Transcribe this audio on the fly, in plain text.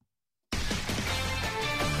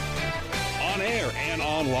and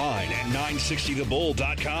online at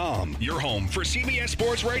 960thebull.com. Your home for CBS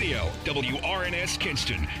Sports Radio, WRNS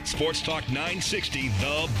Kinston, Sports Talk 960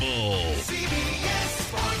 The Bull. CBS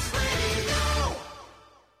Sports Radio.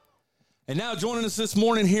 And now joining us this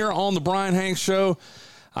morning here on the Bryan Hanks Show,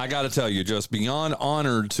 I got to tell you, just beyond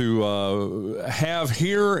honored to have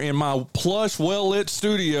here in my plush, well-lit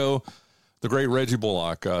studio, the great Reggie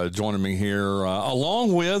Bullock joining me here,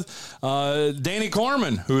 along with Danny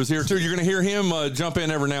Carmen, who is here too. You're going to hear him jump in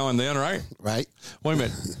every now and then, right? Right. Wait a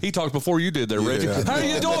minute. He talked before you did there, Reggie. How are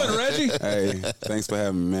you doing, Reggie? Hey, thanks for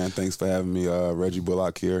having me, man. Thanks for having me. Reggie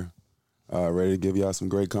Bullock here. Ready to give y'all some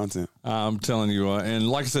great content. I'm telling you, and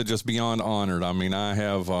like I said, just beyond honored. I mean, I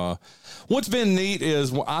have, what's been neat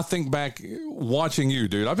is I think back watching you,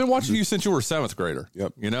 dude. I've been watching you since you were a seventh grader.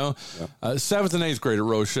 Yep. You know, seventh and eighth grade at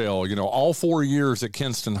Rochelle, you know, all 4 years at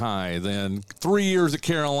Kinston High, then 3 years at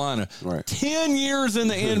Carolina, right. 10 years in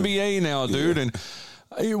the NBA now, dude. And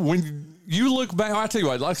when you look back, I tell you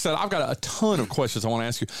what, like I said, I've got a ton of questions I want to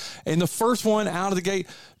ask you. And the first one out of the gate,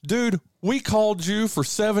 dude, we called you for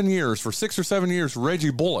 7 years, for 6 or 7 years,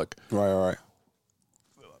 Reggie Bullock. Right.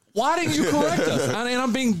 Why didn't you correct us? And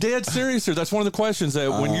I'm being dead serious here. That's one of the questions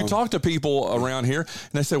that when you talk to people around here,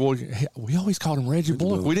 and they say, well, we always called him Reggie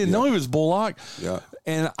Bullock. We didn't know he was Bullock. Yeah.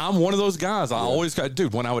 And I'm one of those guys. I always got,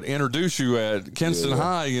 dude, when I would introduce you at Kinston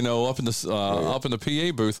High, you know, up in the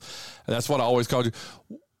PA booth, that's what I always called you.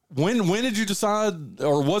 When did you decide,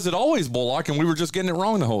 or was it always Bullock, and we were just getting it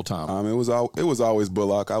wrong the whole time? It was always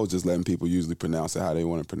Bullock. I was just letting people usually pronounce it how they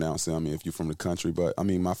want to pronounce it. I mean, if you're from the country, but I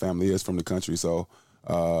mean, my family is from the country, so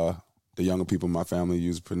the younger people in my family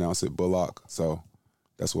usually pronounce it Bullock. So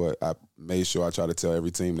that's what I made sure I try to tell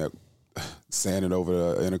every team that saying it over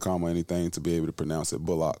the intercom or anything to be able to pronounce it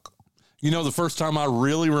Bullock. You know, the first time I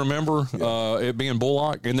really remember it being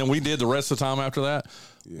Bullock, and then we did the rest of the time after that,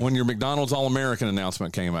 when your McDonald's All-American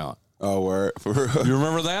announcement came out. Oh, word. For real? You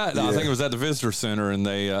remember that? Yeah. I think it was at the Visitor Center, and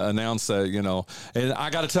they announced that, you know, and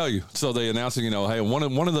I got to tell you, so they announced, you know, hey, one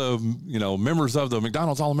of the, you know, members of the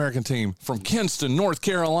McDonald's All-American team from Kinston, North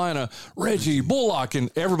Carolina, Reggie Bullock,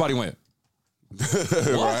 and everybody went,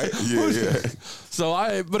 right? Yeah.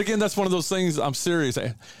 So but again, that's one of those things. I'm serious.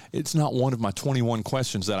 It's not one of my 21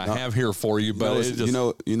 questions that I have here for you, but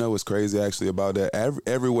you know what's crazy actually about that?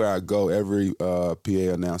 Everywhere I go, every PA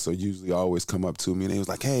announcer usually always come up to me and they was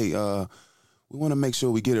like, "Hey, we want to make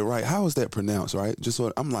sure we get it right. How is that pronounced, right?" Just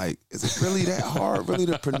so I'm like, is it really that hard, really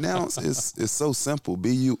to pronounce? It's so simple,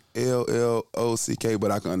 Bullock,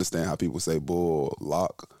 but I can understand how people say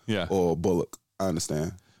Bullock, or Bullock. I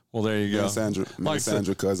understand. Well, there you go. Sandra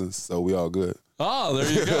cousins, so we all good. Oh,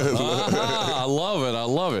 there you go. I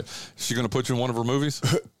love it. Is she going to put you in one of her movies?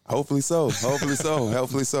 Hopefully so.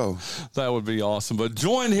 That would be awesome. But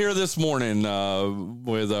joined here this morning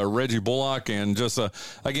with Reggie Bullock, and just,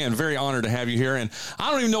 again, very honored to have you here. And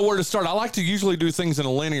I don't even know where to start. I like to usually do things in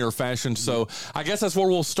a linear fashion, so I guess that's where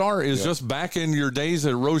we'll start, is just back in your days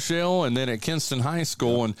at Rochelle and then at Kinston High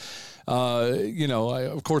School. And you know,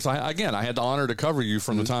 of course, I had the honor to cover you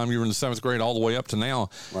from the time you were in the seventh grade all the way up to now.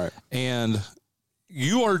 Right. And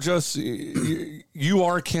you are just, you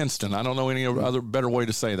are Kinston. I don't know any other better way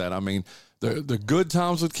to say that. I mean, the good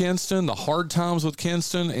times with Kinston, the hard times with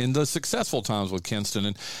Kinston, and the successful times with Kinston.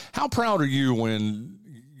 And how proud are you when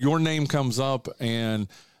your name comes up and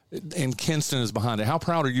Kinston is behind it? How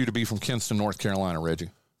proud are you to be from Kinston, North Carolina, Reggie?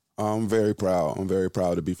 I'm very proud. I'm very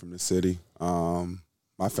proud to be from the city.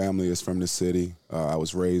 My family is from the city. I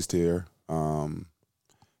was raised here.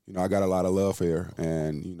 You know, I got a lot of love here,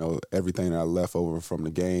 and you know, everything that I left over from the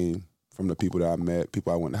game, from the people that I met,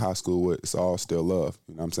 people I went to high school with, it's all still love.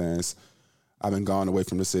 You know what I'm saying? I've been gone away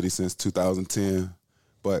from the city since 2010,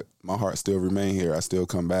 but my heart still remains here. I still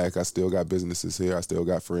come back. I still got businesses here. I still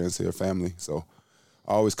got friends here, family. So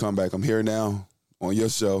I always come back. I'm here now on your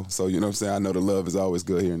show, so you know what I'm saying? I know the love is always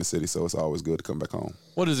good here in the city, so it's always good to come back home.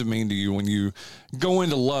 What does it mean to you when you go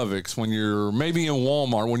into Lovex, when you're maybe in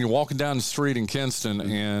Walmart, when you're walking down the street in Kinston,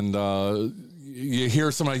 and you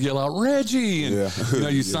hear somebody yell out, Reggie, and you know,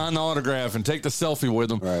 you sign the autograph and take the selfie with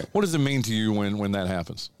them. Right. What does it mean to you when that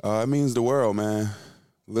happens? It means the world, man.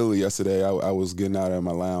 Literally yesterday, I was getting out of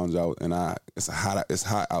my lounge, it's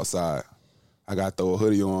hot outside. I got to throw a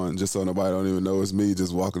hoodie on just so nobody don't even know it's me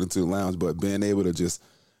just walking into the lounge. But being able to just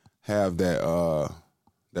have that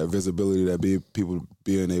visibility, people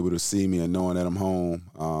being able to see me and knowing that I'm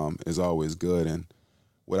home is always good. And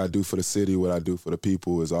what I do for the city, what I do for the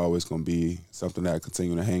people is always going to be something that I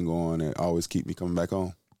continue to hang on and always keep me coming back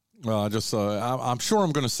home. Well, I'm sure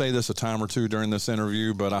I'm going to say this a time or two during this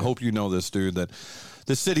interview, but I hope you know this, dude, that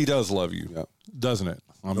the city does love you, doesn't it?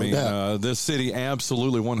 I mean, this city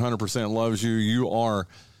absolutely 100% loves you. You are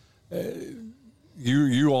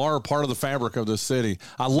you are part of the fabric of this city.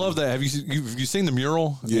 I love that. Have you seen the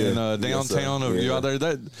mural in downtown of you out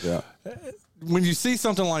there? When you see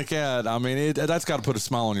something like that, I mean, that's got to put a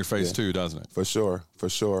smile on your face too, doesn't it? For sure.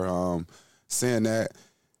 Seeing that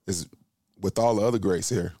is with all the other greats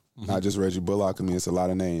here. Not just Reggie Bullock. I mean, it's a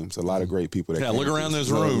lot of names, a lot of great people. That look around this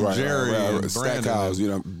room. Jerry, and Stackhouse,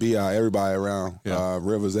 B.I., everybody around,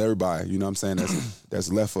 Rivers, everybody. You know what I'm saying?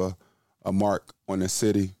 That's left a mark on the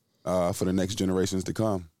city for the next generations to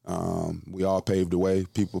come. We all paved the way.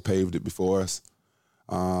 People paved it before us,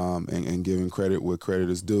 and giving credit where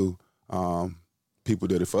credit is due. People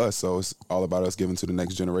did it for us, so it's all about us giving to the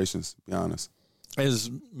next generations, to be honest.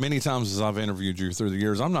 As many times as I've interviewed you through the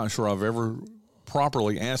years, I'm not sure I've ever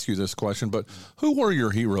properly ask you this question, but who were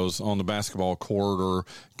your heroes on the basketball court, or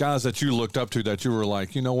guys that you looked up to that you were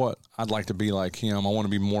like, you know what, I'd like to be like him, I want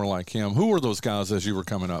to be more like him? Who were those guys as you were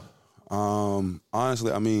coming up?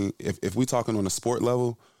 Honestly, I mean, if we're talking on a sport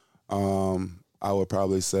level, I would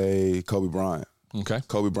probably say Kobe Bryant. Okay.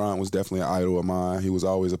 Kobe Bryant was definitely an idol of mine. He was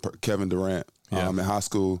always Kevin Durant. In high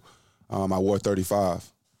school, I wore 35.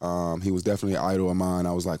 He was definitely an idol of mine.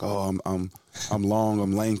 I was like, I'm long,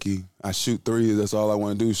 I'm lanky. I shoot threes. That's all I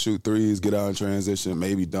want to do, shoot threes, get out in transition,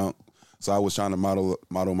 maybe dunk. So I was trying to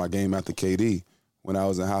model my game after KD. When I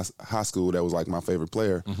was in high school, that was like my favorite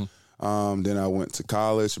player. Mm-hmm. Then I went to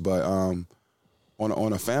college, but on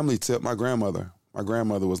a family tip, my grandmother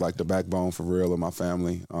was like the backbone for real of my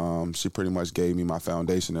family. She pretty much gave me my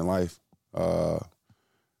foundation in life.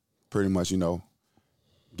 Pretty much,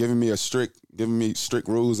 giving me strict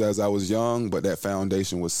rules as I was young, but that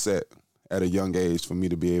foundation was set at a young age for me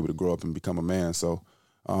to be able to grow up and become a man. So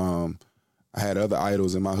I had other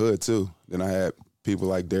idols in my hood too. Then I had people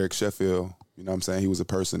like Derek Sheffield. You know what I'm saying? He was a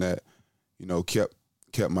person that,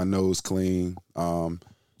 kept my nose clean,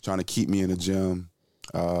 trying to keep me in the gym,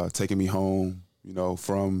 taking me home,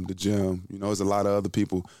 from the gym. There's a lot of other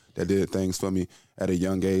people that did things for me at a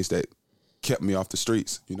young age that kept me off the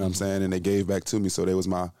streets, you know what I'm saying? And they gave back to me. So they was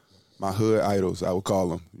my hood idols, I would call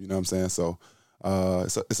them, you know what I'm saying? So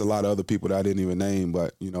it's a lot of other people that I didn't even name,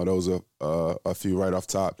 but, those are a few right off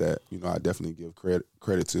top that, I definitely give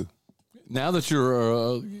credit to. Now that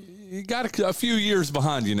you got a few years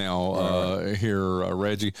behind you now here,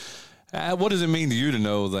 Reggie, what does it mean to you to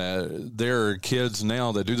know that there are kids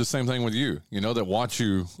now that do the same thing with you, that watch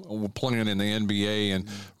you playing in the NBA and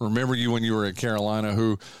remember you when you were at Carolina,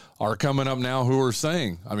 who are coming up now who are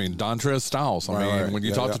saying, Dontrez Styles. When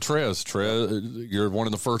you talk to Trez, you're one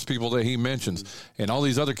of the first people that he mentions. And all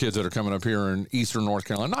these other kids that are coming up here in Eastern North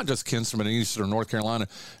Carolina, not just Kinston, but in Eastern North Carolina,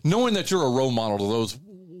 knowing that you're a role model to those,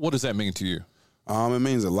 what does that mean to you? It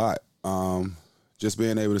means a lot. Just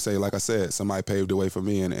being able to say, like I said, somebody paved the way for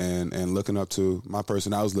me and looking up to, my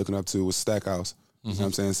person I was looking up to was Stackhouse. You know what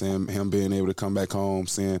I'm saying? Seeing him being able to come back home,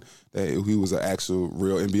 seeing that he was an actual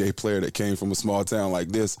real NBA player that came from a small town like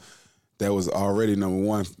this, that was already, number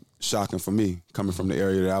one, shocking for me, coming from the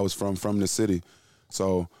area that I was from the city.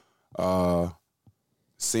 So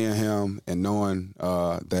seeing him and knowing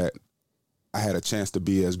that I had a chance to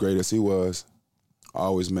be as great as he was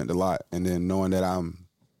always meant a lot. And then knowing that I'm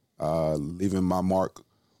leaving my mark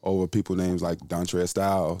over people names like Dontrez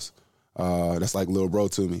Styles, that's like little bro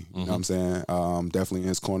to me. You know what I'm saying? Definitely in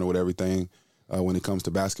his corner with everything when it comes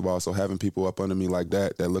to basketball. So having people up under me like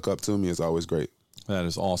that look up to me is always great. That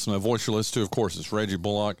is awesome. A voice you listen to, of course, is Reggie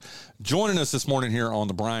Bullock joining us this morning here on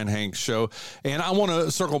the Bryan Hanks Show. And I want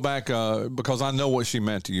to circle back because I know what she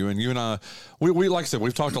meant to you. And you and I, we like I said,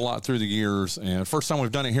 we've talked a lot through the years. And first time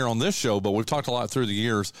we've done it here on this show, but we've talked a lot through the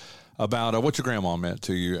years about what your grandma meant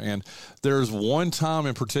to you. And there's one time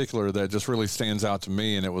in particular that just really stands out to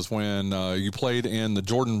me, and it was when you played in the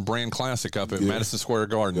Jordan Brand Classic up at Madison Square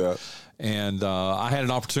Garden. Yeah. And I had an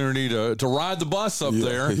opportunity to ride the bus up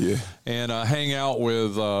there and hang out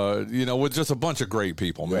with, with just a bunch of great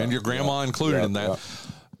people, man. Your grandma included in that. Yeah.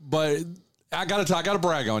 But I got to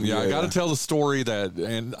brag on you. I got to tell the story that,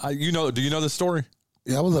 and do you know the story?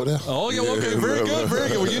 Yeah, I was up there. Oh, yeah, okay, very good, very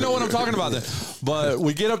good. Well, you know what I'm talking about then. But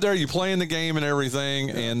we get up there, you play in the game and everything,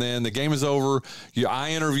 and then the game is over. I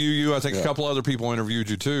interview you. I think a couple other people interviewed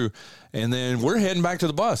you too. And then we're heading back to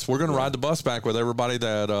the bus. We're going to ride the bus back with everybody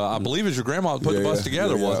that I believe is your grandma put the bus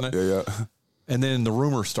together, wasn't it? Yeah. And then the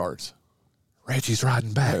rumor starts. Reggie's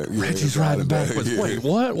riding back. Reggie's riding back. Wait,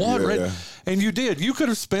 what? What? And you did. You could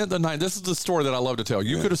have spent the night. This is the story that I love to tell.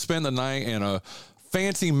 You could have spent the night in a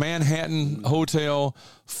fancy Manhattan hotel,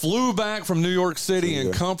 flew back from New York City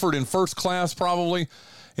in comfort in first class probably,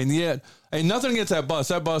 and yet Ain't nothing against that bus.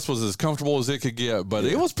 That bus was as comfortable as it could get, but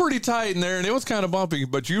it was pretty tight in there, and it was kind of bumpy.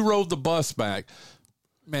 But you rode the bus back.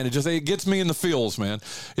 Man, it gets me in the feels, man.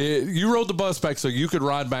 You rode the bus back so you could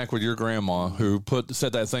ride back with your grandma who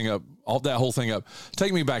set that thing up, that whole thing up.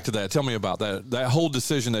 Take me back to that. Tell me about that whole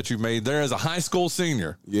decision that you made there as a high school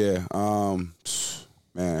senior. Yeah,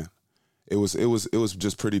 man, it was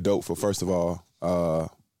just pretty dope. For first of all,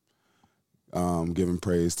 giving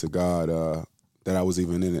praise to God that I was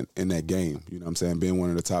even in that game. You know what I'm saying? Being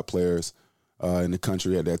one of the top players in the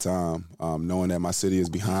country at that time, knowing that my city is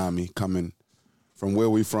behind me, coming from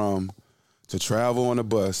where we from to travel on a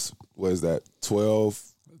bus, was that 12?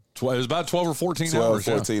 It was about 12 or 14 hours.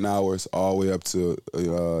 14 hours, all the way up to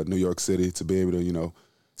New York City to be able to,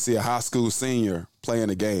 see a high school senior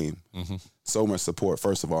playing a game. Mm-hmm. So much support,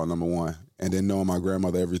 first of all, number one. And then knowing my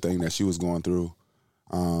grandmother, everything that she was going through,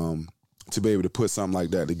 to be able to put something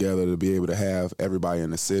like that together, to be able to have everybody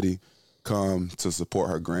in the city come to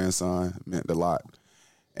support her grandson meant a lot.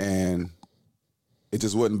 And it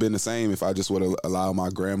just wouldn't have been the same if I just would have allowed my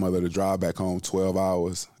grandmother to drive back home 12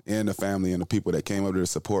 hours and the family and the people that came up there to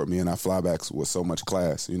support me and our flybacks with so much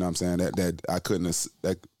class. You know what I'm saying? That I couldn't have,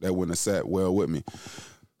 that wouldn't have sat well with me.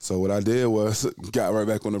 So what I did was got right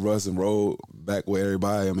back on the bus and rode back with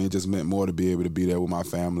everybody. I mean, it just meant more to be able to be there with my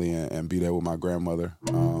family and be there with my grandmother.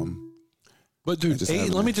 But dude, I'm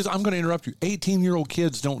going to interrupt you. 18-year-old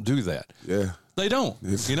kids don't do that. Yeah. They don't.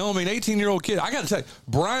 18-year-old kid. I got to tell you,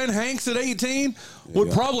 Brian Hanks at 18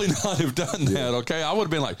 would probably not have done that, okay? I would have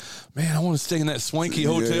been like, man, I want to stay in that swanky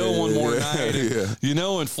hotel one more night, and,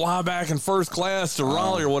 and fly back in first class to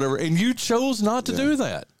Raleigh or whatever. And you chose not to do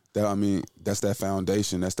that. That's that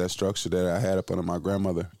foundation. That's that structure that I had up under my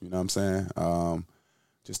grandmother. You know what I'm saying?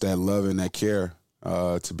 Just that love and that care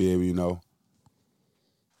to be able,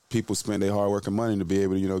 people spend their hard work and money to be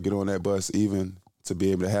able to, get on that bus, even to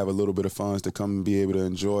be able to have a little bit of funds to come and be able to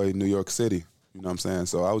enjoy New York City. You know what I'm saying?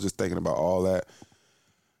 So I was just thinking about all that,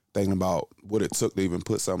 thinking about what it took to even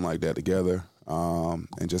put something like that together, and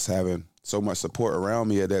just having so much support around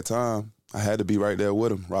me at that time. I had to be right there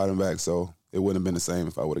with him, riding back. So it wouldn't have been the same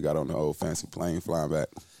if I would have got on the old fancy plane flying back.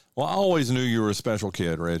 Well, I always knew you were a special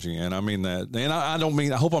kid, Reggie, and I mean that. And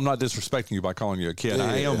I hope I'm not disrespecting you by calling you a kid.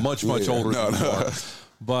 I am much older than you are.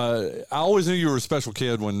 But I always knew you were a special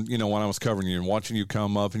kid when I was covering you and watching you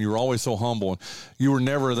come up, and you were always so humble. And you were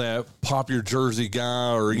never that pop your jersey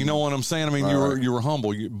guy, or you know what I'm saying? I mean, you were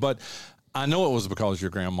humble. But I know it was because of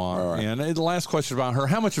your grandma. Right. And the last question about her: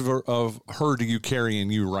 how much of her do you carry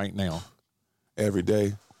in you right now? Every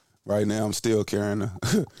day. Right now, I'm still carrying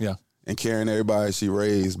her. Yeah. And carrying everybody she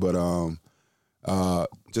raised, but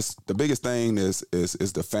just the biggest thing is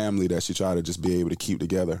the family that she tried to just be able to keep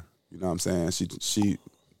together. You know what I'm saying?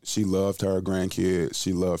 She loved her grandkids.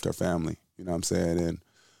 She loved her family. You know what I'm saying? And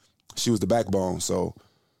she was the backbone. So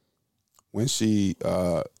when she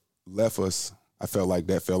left us, I felt like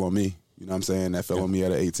that fell on me. You know what I'm saying? That fell on me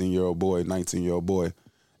at an 18-year-old boy, 19-year-old boy.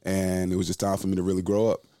 And it was just time for me to really grow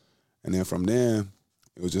up. And then from then,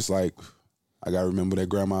 it was just like, I got to remember that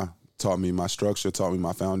grandma taught me my structure, taught me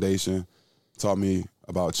my foundation, taught me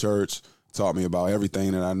about church, taught me about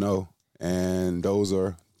everything that I know. And those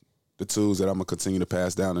are the tools that I'm going to continue to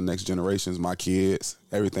pass down to the next generations, my kids,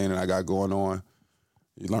 everything that I got going on.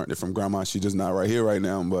 You learned it from grandma. She's just not right here right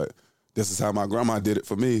now, but this is how my grandma did it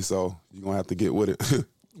for me, so you're going to have to get with it.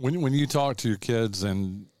 When you talk to your kids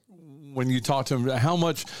and when you talk to them, how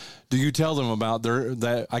much do you tell them about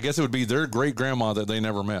that? I guess it would be their great grandma that they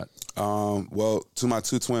never met. Well, to my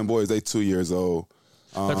two twin boys, they 2 years old.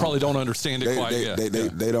 They probably don't understand it quite yet.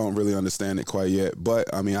 They don't really understand it quite yet.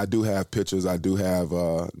 But, I mean, I do have pictures. I do have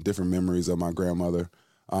different memories of my grandmother.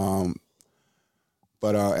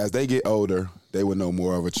 But as they get older, they would know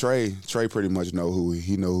more of a Trey. Trey pretty much know who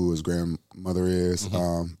his grandmother is.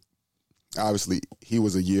 Mm-hmm. Obviously, he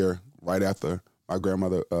was a year right after my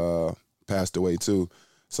grandmother passed away too.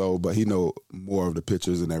 So, but he know more of the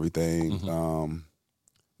pictures and everything, mm-hmm.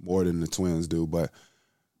 More than the twins do. But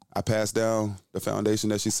I passed down the foundation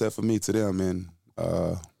that she set for me to them, and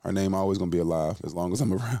her name always going to be alive as long as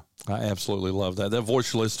I'm around. I absolutely love that. That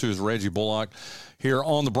voice you listen to is Reggie Bullock here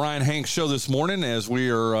on the Bryan Hanks Show this morning as we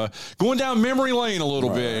are going down memory lane a little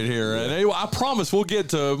bit here. And I promise we'll get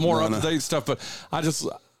to more up-to-date stuff, but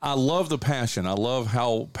I love the passion. I love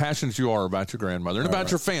how passionate you are about your grandmother and about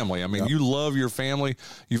your family. I mean, you love your family.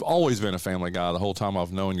 You've always been a family guy the whole time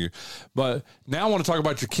I've known you. But now I want to talk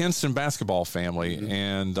about your Kinston basketball family.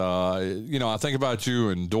 And, I think about you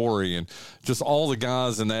and Dory and just all the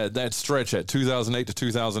guys in that stretch at 2008 to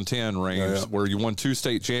 2010 range where you won 2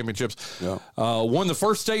 state championships. Won the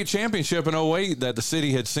first state championship in 2008 that the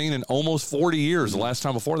city had seen in almost 40 years. The last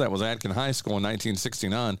time before that was Atkin High School in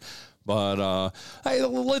 1969. But hey,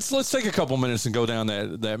 let's take a couple minutes and go down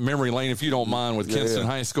that memory lane, if you don't mind, with Kinston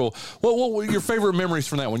High School. What were your favorite memories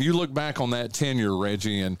from that? When you look back on that tenure,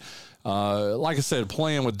 Reggie, and like I said,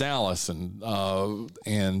 playing with Dallas and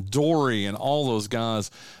Dory and all those guys,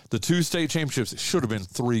 the 2 state championships, it should have been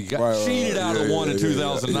 3. Cheated out of one in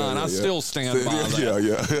 2009. I still stand by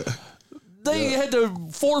that. They had to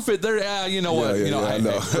forfeit their. You know what? Reggie,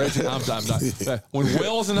 I'm when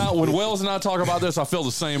Wells and I talk about this, I feel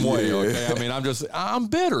the same way. Okay, I mean, I'm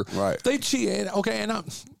bitter. Right? They cheated. Okay, and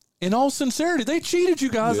in all sincerity, they cheated you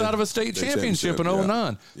guys out of a state championship in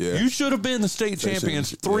 2009. You should have been the state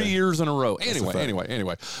champions 3 years in a row.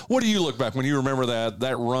 Anyway, what do you look back when you remember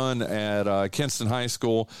that run at Kinston High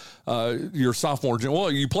School, your sophomore?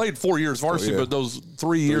 Well, you played 4 years varsity, but those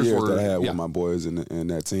 3 years were that I had with my boys in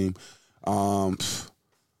that team. I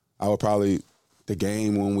would probably, the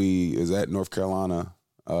game when we is at North Carolina,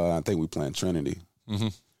 I think we playing Trinity.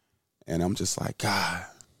 And I'm just like, God,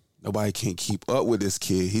 nobody can keep up with this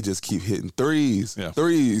kid. He just keep hitting threes.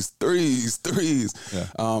 Those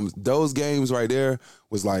games right there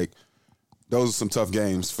was like, those are some tough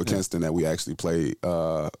games for Kinston that we actually played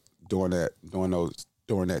during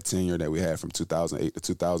that tenure that we had from 2008 to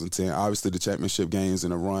 2010. Obviously, the championship games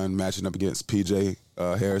in a run, matching up against PJ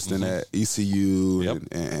Harrison at ECU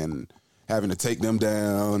and having to take them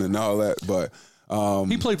down and all that. But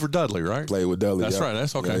he played for Dudley, right? Played with Dudley. That's right.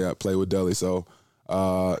 That's okay. Yeah, played with Dudley. So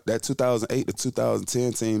that 2008 to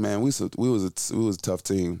 2010 team, man, we was a tough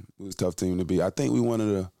team. It was a tough team to beat. I think we one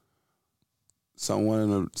of some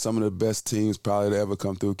of the best teams probably to ever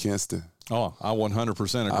come through Kinston. Oh, I 100% agree with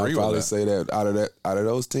that. I'd probably say that out of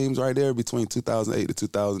those teams right there between 2008 to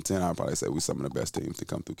 2010, I'd probably say we're some of the best teams to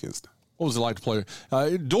come through Kinston. What was it like to play?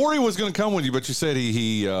 Dory was going to come with you, but you said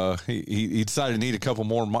he decided to need a couple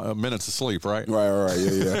more minutes of sleep, right? Right.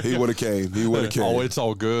 Yeah. He would have came. Oh, it's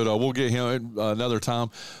all good. We'll get him another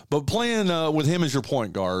time. But playing with him as your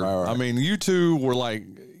point guard, right. I mean, you two were like,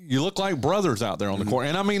 you look like brothers out there on the court.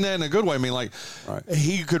 And I mean that in a good way. I mean, like,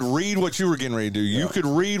 he could read what you were getting ready to do. You could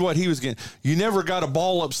read what he was getting. You never got a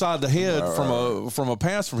ball upside the head from a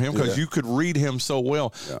pass from him because you could read him so well.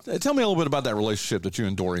 Tell me a little bit about that relationship that you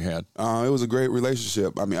and Dory had. It was a great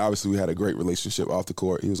relationship. I mean, obviously, we had a great relationship off the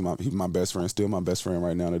court. He was my best friend, still my best friend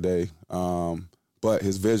right now today. But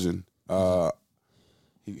his vision,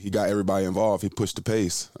 he got everybody involved. He pushed the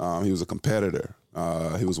pace. He was a competitor.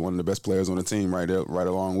 He was one of the best players on the team right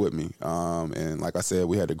along with me. And like I said,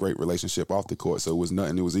 we had a great relationship off the court, so it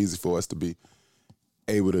was easy for us to be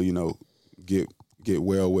able to, get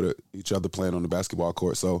well with each other playing on the basketball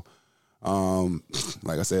court. So,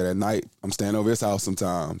 like I said, at night, I'm staying over his house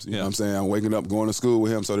sometimes. You know what I'm saying? I'm waking up, going to school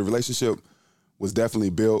with him. So the relationship was definitely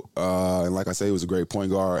built. And like I say, he was a great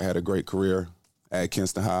point guard, had a great career at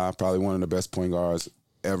Kinston High, probably one of the best point guards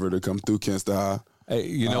ever to come through Kinston High. Hey,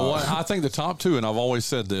 you know what? I think the top two, and I've always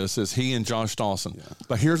said this, is he and Josh Dawson.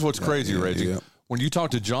 But here's what's crazy, Reggie. When you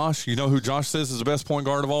talk to Josh, you know who Josh says is the best point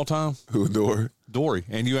guard of all time? Who, Dory? Dory.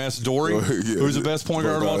 And you ask Dory, who's the best point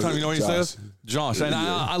guard of all time? You know what he says? Josh. And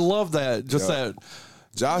I love that. Just that.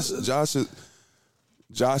 Josh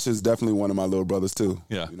is definitely one of my little brothers too.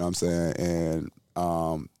 Yeah. You know what I'm saying? And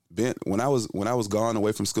when I was gone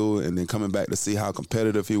away from school and then coming back to see how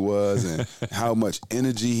competitive he was and how much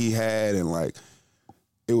energy he had, and like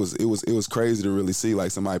it was crazy to really see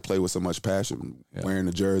like somebody play with so much passion wearing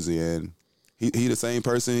the jersey. And he the same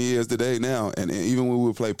person he is today now. And even when we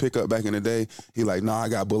would play pickup back in the day, he like, I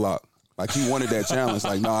got Bullock. Like he wanted that challenge.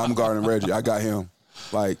 Like, I'm guarding Reggie. I got him.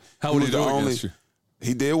 Like, how would he do against you?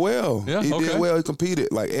 He did well. Yeah, he did well. He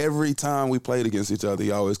competed. Like every time we played against each other,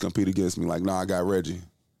 he always competed against me. Like, I got Reggie.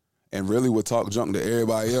 And really would talk junk to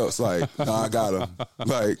everybody else. Like, I got him.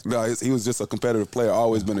 Like, he was just a competitive player.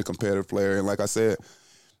 Always been a competitive player. And like I said,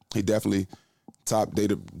 he definitely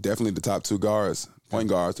the top two point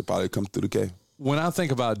guards to probably come through the K. When I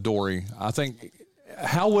think about Dory, I think,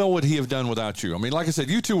 how well would he have done without you? I mean, like I said,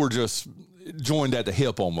 you two were just joined at the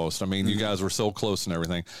hip almost. I mean, you guys were so close and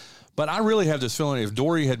everything. But I really have this feeling if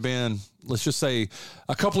Dory had been, let's just say,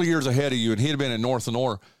 a couple of years ahead of you and he had been at North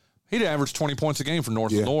Lenore, He'd averaged 20 points a game for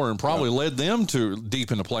North Lenore and probably led them to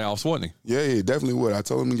deep in the playoffs, wouldn't he? Yeah, he definitely would. I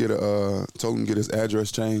told him to get his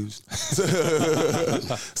address changed,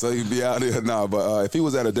 so he'd be out there now. But if he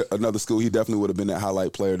was at another school, he definitely would have been that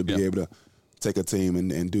highlight player to be able to take a team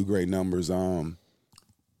and do great numbers.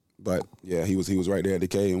 But yeah, he was right there at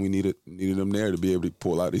Decay, and we needed him there to be able to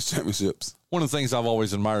pull out these championships. One of the things I've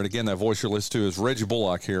always admired, again, that voice you're listening to is Reggie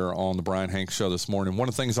Bullock here on the Bryan Hanks Show this morning. One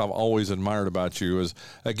of the things I've always admired about you is,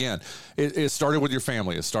 again, it started with your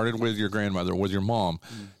family. It started with your grandmother, with your mom,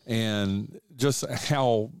 and just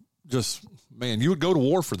how man, you would go to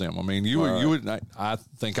war for them. I mean, you would. I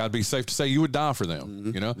think I'd be safe to say you would die for them.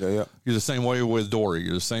 Mm-hmm. You know, yeah. You're the same way with Dory.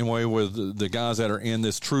 You're the same way with the guys that are in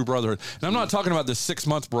this true brotherhood. And I'm not talking about this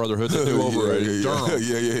 6-month brotherhood that do over at Durham.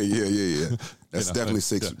 Yeah. That's definitely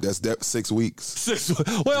 6. Yeah. That's 6 weeks.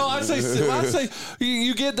 Well, I'd say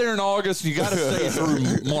you get there in August. You got to stay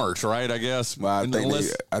through March, right? I guess. Well,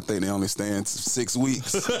 I think they only stay in 6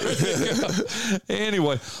 weeks.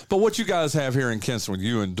 Anyway, but what you guys have here in Kinston with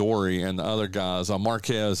you and Dory and the other guys,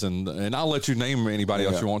 Marquez, and I'll let you name anybody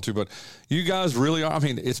else you want to, but you guys really are. I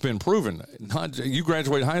mean, it's been proven. You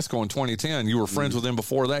graduated high school in 2010. You were friends with them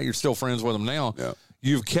before that. You're still friends with them now. Yeah.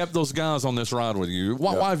 You've kept those guys on this ride with you.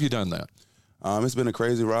 Why have you done that? It's been a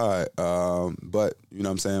crazy ride, but you know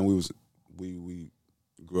what I'm saying, we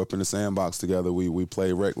grew up in the sandbox together. We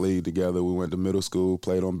played rec league together. We went to middle school,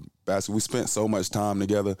 played on basketball. We spent so much time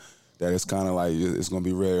together that it's kind of like it's going to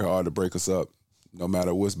be very hard to break us up, no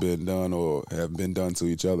matter what's been done or have been done to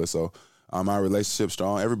each other. So our relationship's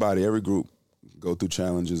strong. Every group go through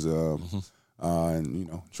challenges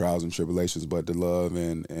and trials and tribulations, but the love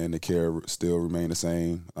and the care still remain the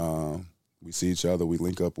same. We see each other, we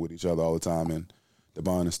link up with each other all the time, and the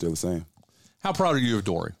bond is still the same. How proud are you of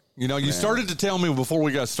Dory? You know, you started to tell me before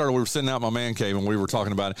we got started, we were sitting out in my man cave and we were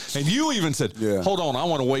talking about it. And you even said, hold on, I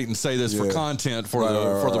want to wait and say this for content for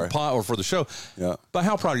the pot or for the show. Yeah. But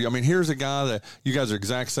how proud are you? I mean, here's a guy that you guys are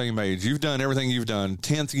exact same age. You've done everything you've done,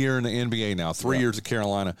 10th year in the NBA now, 3 years at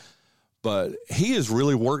Carolina. But he has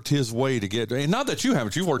really worked his way to get, and not that you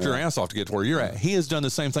haven't, you've worked your ass off to get to where you're at. He has done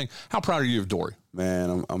the same thing. How proud are you of Dory?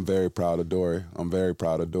 Man, I'm very proud of Dory.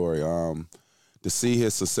 To see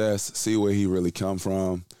his success, see where he really come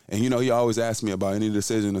from. And, he always asks me about any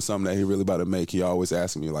decision or something that he really about to make. He always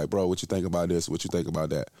asks me, like, bro, what you think about this? What you think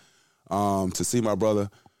about that? To see my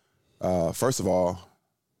brother, first of all,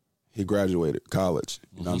 he graduated college.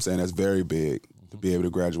 You know what I'm saying? That's very big to be able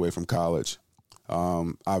to graduate from college.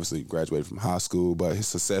 Obviously graduated from high school, but his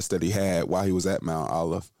success that he had while he was at Mount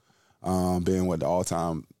Olive, being the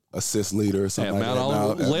all-time assist leader or something like Mount that.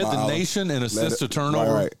 Olive led the nation in assists to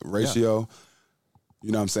turnover. Ratio.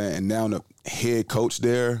 You know what I'm saying? And now the head coach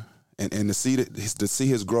there, and to see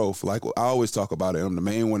his growth, like I always talk about it. I'm the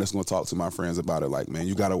main one that's going to talk to my friends about it. Like, man,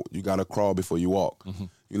 you gotta crawl before you walk. You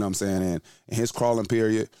know what I'm saying? And in his crawling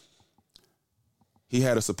period, he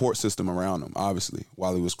had a support system around him, obviously,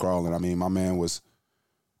 while he was crawling. I mean, my man was,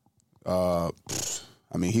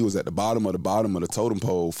 he was at the bottom of the totem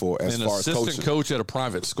pole for as far as coaching. An assistant coach at a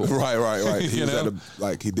private school. Right. He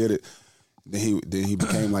was he did it. Then he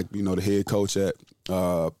became the head coach at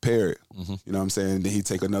Parrott. You know what I'm saying? Then he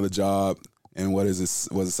take another job. And what is this?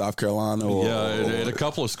 Was it South Carolina? At a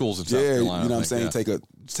couple of schools in South Carolina. You know what I'm saying?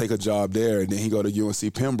 Take a job there, and then he go to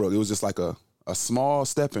UNC Pembroke. It was just like a small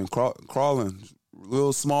step in crawling.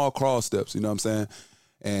 Little small crawl steps, you know what I'm saying?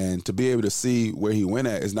 And to be able to see where he went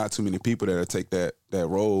at is not too many people that take that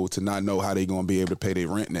role to not know how they going to be able to pay their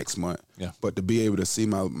rent next month. Yeah. But to be able to see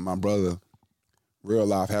my brother real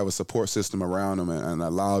life have a support system around him and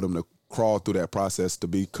allowed him to crawl through that process to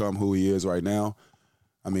become who he is right now,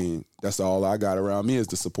 I mean, that's all I got around me is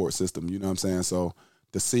the support system, you know what I'm saying? So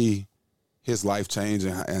to see his life change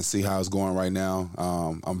and see how it's going right now,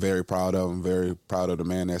 I'm very proud of him. I'm very proud of the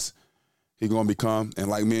man that's he gonna become, and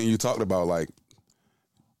like me and you talked about, like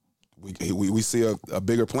we see a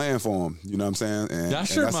bigger plan for him. You know what I'm saying? And I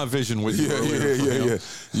shared my vision with you. Yeah.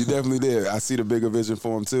 You definitely did. I see the bigger vision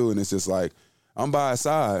for him too, and it's just like I'm by his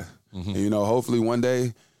side. And, hopefully one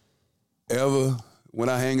day, ever when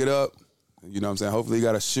I hang it up, you know what I'm saying? Hopefully he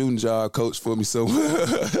got a shooting job coach for me somewhere.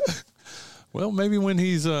 Well, maybe when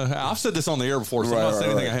he's I've said this on the air before, so I'm not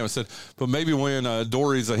saying anything I haven't said, but maybe when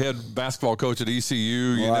Dory's a head basketball coach at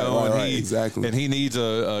ECU, and he needs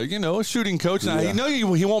a shooting coach. Now,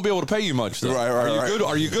 he won't be able to pay you much, though. Right.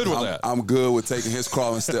 Are you good with that? I'm good with taking his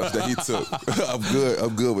crawling steps that he took.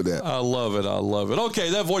 I'm good with that. I love it. Okay,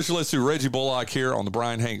 that voice you listen to, Reggie Bullock here on the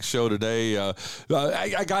Bryan Hanks Show today. I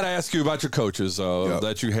got to ask you about your coaches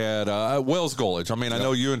that you had. Wells Gulledge. I mean, I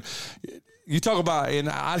know you and you talk about, and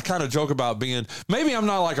I kind of joke about being, maybe I'm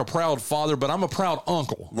not like a proud father, but I'm a proud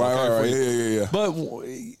uncle. Right. Yeah. But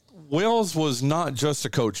Wells was not just a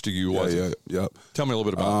coach to you, was he? Yep. Tell me a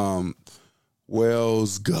little bit about him.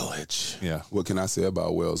 Wells Gulledge. Yeah. What can I say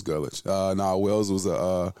about Wells Gulledge? Wells was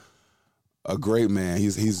a great man.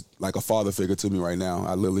 He's like a father figure to me right now.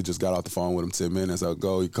 I literally just got off the phone with him 10 minutes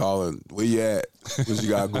ago. He calling, where you at? What you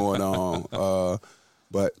got going on?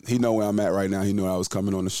 But he know where I'm at right now. He knew I was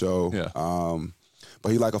coming on the show. Yeah.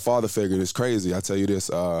 But he like a father figure. It's crazy. I tell you this.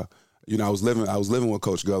 I was living with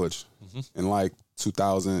Coach Gulledge in like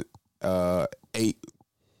 2008,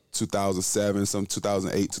 2007,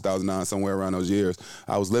 2008, 2009, somewhere around those years.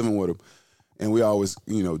 I was living with him, and we always,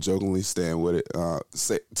 jokingly stand with it,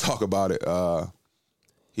 talk about it.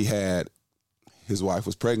 His wife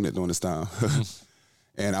was pregnant during this time,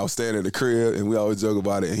 and I was staying at the crib, and we always joke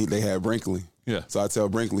about it. And they had Brinkley. Yeah. So I tell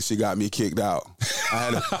Brinkley she got me kicked out.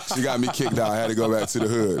 She got me kicked out. I had to go back to the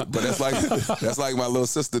hood. But that's like my little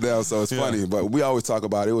sister now, so it's funny. But we always talk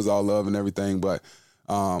about it. It was all love and everything. But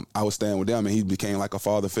I was staying with them, and he became like a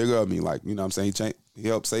father figure of me. Like, what I'm saying? He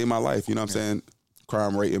helped save my life. What I'm saying?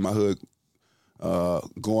 Crime rate in my hood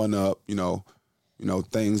going up,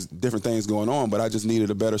 different things going on, but I just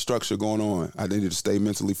needed a better structure going on. I needed to stay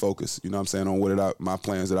mentally focused, on my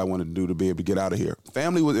plans that I wanted to do to be able to get out of here.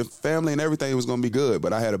 Family and everything was going to be good,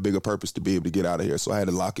 but I had a bigger purpose to be able to get out of here. So I had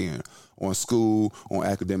to lock in on school, on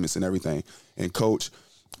academics and everything. And Coach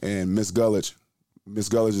and Miss Gulledge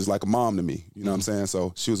is like a mom to me, what I'm saying?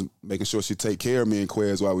 So she was making sure she take care of me and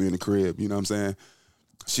Quez while we in the crib, what I'm saying?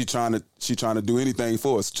 She trying to do anything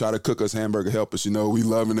for us. Try to cook us hamburger helpers. We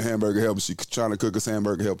loving the hamburger helpers. She trying to cook us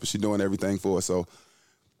hamburger helpers. She doing everything for us. So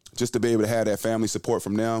just to be able to have that family support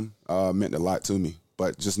from them meant a lot to me.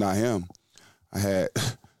 But just not him. I had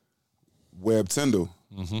Webb Tyndall.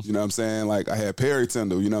 You know what I'm saying? Like I had Perry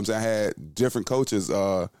Tyndall. You know what I'm saying? I had different coaches.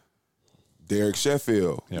 Derek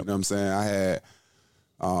Sheffield. Yep. You know what I'm saying? I had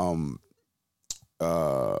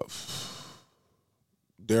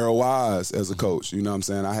Daryl Wise as a coach, you know what I'm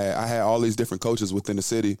saying? I had all these different coaches within the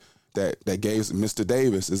city that gave. Mr.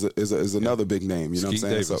 Davis is another big name, you know what I'm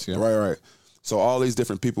saying? Davis, Right. So all these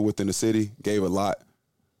different people within the city gave a lot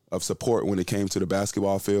of support when it came to the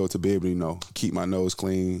basketball field to be able to, keep my nose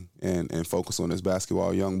clean and focus on this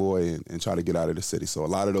basketball young boy and try to get out of the city. So a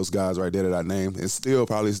lot of those guys right there that I named, and still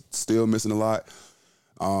missing a lot.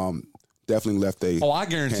 Definitely left I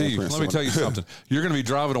guarantee you. Let me tell you something. You're going to be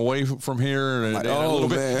driving away from here in a little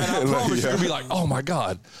bit, man. and I promise you're going to be like, "Oh my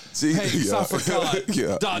God, hey, I forgot."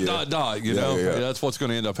 Dot. That's what's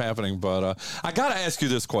going to end up happening. But I got to ask you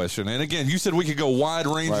this question. And again, you said we could go wide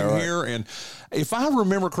ranging here, and if I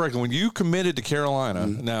remember correctly, when you committed to Carolina,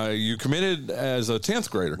 now you committed as a 10th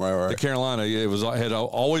grader to Carolina. It had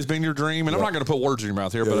always been your dream, and I'm not going to put words in your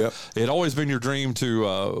mouth here, but it had always been your dream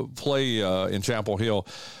to play in Chapel Hill.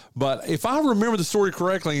 But if I remember the story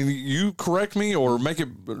correctly, and you correct me or make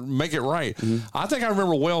it right, I think I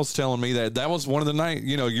remember Wells telling me that was one of the night,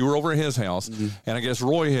 you were over at his house, and I guess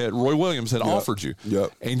Roy Williams had offered you,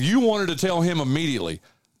 and you wanted to tell him immediately,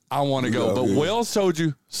 I want to go, but Wells told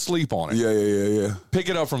you sleep on it. Yeah. Pick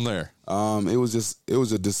it up from there. It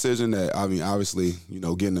was a decision that, obviously,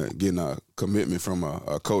 getting a commitment from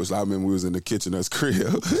a coach. I remember we was in the kitchen at his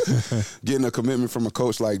crib, getting a commitment from a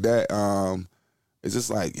coach like that. It's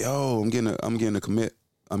just like, I'm getting a commit.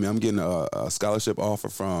 I'm getting a scholarship offer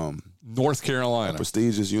from North Carolina, a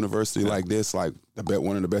prestigious university like this, like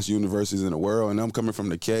one of the best universities in the world. And I'm coming from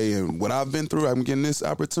the K, and what I've been through, I'm getting this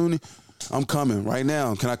opportunity. I'm coming right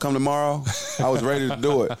now. Can I come tomorrow? I was ready to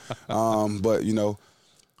do it. But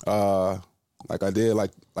like I did,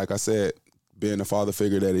 like I said, being the father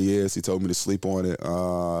figure that he is, he told me to sleep on it.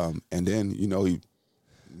 And then, he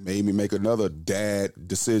made me make another dad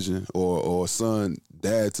decision or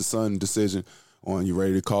dad to son decision on, you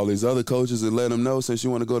ready to call these other coaches and let them know, since you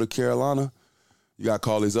want to go to Carolina, you got to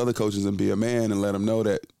call these other coaches and be a man and let them know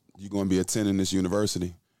that you're going to be attending this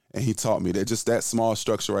university. And he taught me that, just that small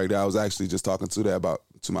structure right there. I was actually just talking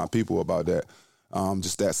to my people about that.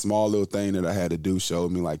 Just that small little thing that I had to do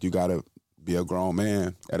showed me, like, you got to be a grown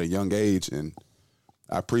man at a young age. And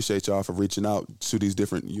I appreciate y'all for reaching out to these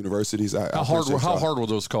different universities. How hard were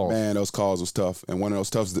those calls? Man, those calls was tough. And one of those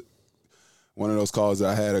calls that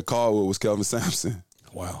I had a call with was Kelvin Sampson.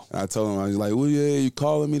 Wow. And I told him, I was like, well, yeah, you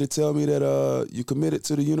calling me to tell me that you committed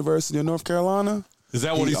to the University of North Carolina? Is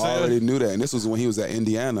that what he said? He already knew that. And this was when he was at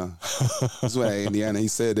Indiana. He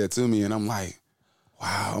said that to me, and I'm like,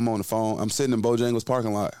 wow, I'm on the phone. I'm sitting in Bojangles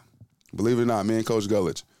parking lot. Believe it or not, me and Coach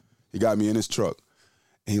Gulledge. He got me in his truck.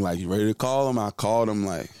 And he like, you ready to call him? I called him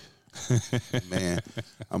like, man,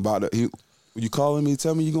 I'm about to. you calling me,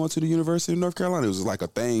 tell me you going to the University of North Carolina? It was like a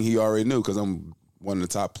thing he already knew because I'm one of the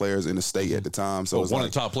top players in the state at the time. So one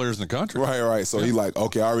of the top players in the country. Right. So he like,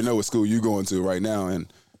 okay, I already know what school you going to right now.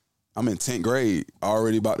 And I'm in 10th grade,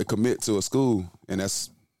 already about to commit to a school. And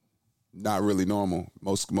that's not really normal.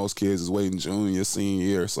 Most kids is waiting junior, senior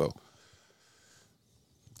year. So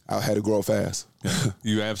I had to grow fast.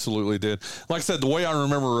 You absolutely did. Like I said, the way I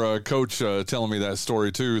remember Coach telling me that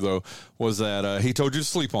story too, though, was that he told you to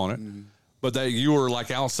sleep on it. Mm-hmm. But that you were like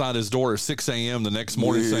outside his door at 6 a.m. the next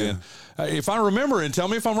morning saying, if I remember, and tell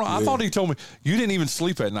me if I'm wrong, I thought he told me you didn't even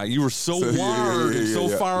sleep at night. You were so wired and so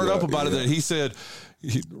fired up about it that he said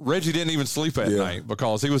Reggie didn't even sleep at night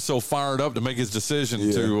because he was so fired up to make his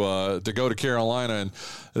decision to go to Carolina. And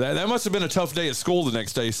that must have been a tough day at school the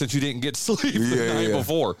next day since you didn't get sleep the night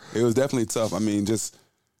before. It was definitely tough. I mean, just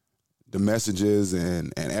the messages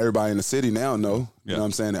and everybody in the city now know, you know what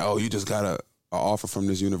I'm saying? Oh, you just got an offer from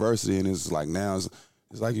this university, and it's like now it's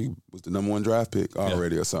like you was the number 1 draft pick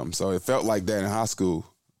already or something. So it felt like that in high school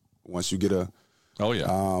once you get an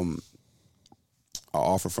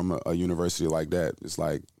offer from a university like that. It's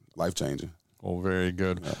like life-changing. Oh, very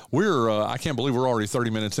good. Yeah. We're I can't believe we're already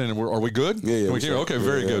 30 minutes in. And are we good? Yeah. Okay,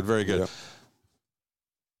 very good, very good. Yeah.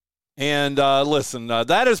 And listen,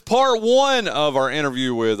 that is part 1 of our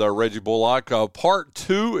interview with Reggie Bullock. Part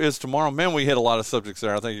 2 is tomorrow. Man, we hit a lot of subjects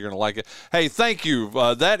there. I think you're going to like it. Hey, thank you.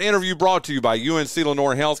 That interview brought to you by UNC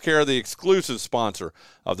Lenore Healthcare, the exclusive sponsor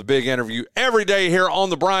of the big interview every day here on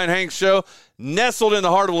the Bryan Hanks Show. Nestled in the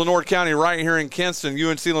heart of Lenore County right here in Kinston,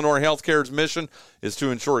 UNC Lenore Healthcare's mission is to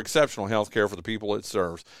ensure exceptional health care for the people it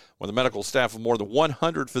serves. With a medical staff of more than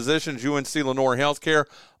 100 physicians, UNC Lenore Healthcare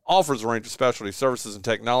offers a range of specialty services and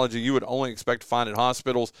technology you would only expect to find at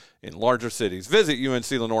hospitals in larger cities. Visit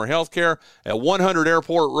UNC Lenore Healthcare at 100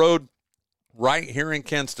 Airport Road right here in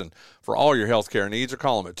Kinston for all your healthcare needs, or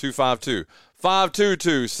call them at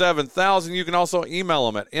 252-522-7000. You can also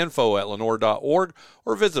email them at info@lenore.org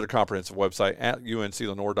or visit a comprehensive website at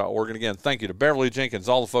unclenore.org. And again, thank you to Beverly Jenkins,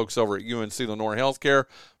 all the folks over at UNC Lenore Healthcare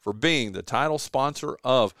for being the title sponsor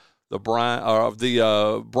of the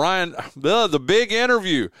big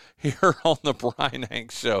interview here on the Bryan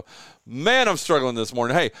Hanks Show. Man, I'm struggling this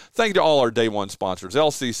morning. Hey, thank you to all our day one sponsors: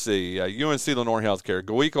 LCC, UNC Lenore Healthcare,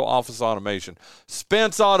 GoEco Office Automation,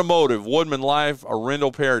 Spence Automotive, Woodman Life,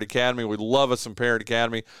 Arendelle Parrott Academy. We love us some Parrott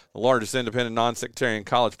Academy, the largest independent non-sectarian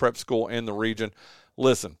college prep school in the region.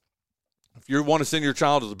 Listen, if you want to send your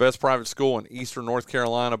child to the best private school in eastern North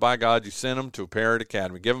Carolina, by God, you send them to Parrott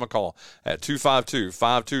Academy. Give them a call at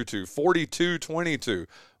 252-522-4222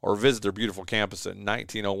 or visit their beautiful campus at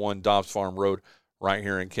 1901 Dobbs Farm Road right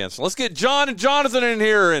here in Kinston. Let's get John and Jonathan in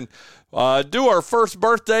here and do our first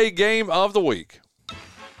birthday game of the week.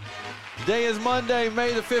 Today is Monday,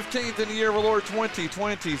 May the 15th in the year of our Lord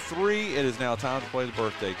 2023. It is now time to play the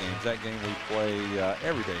birthday games. That game we play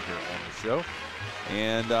every day here on the show.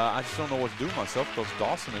 And I just don't know what to do with myself because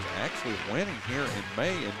Dawson is actually winning here in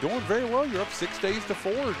May and doing very well. You're up 6 days to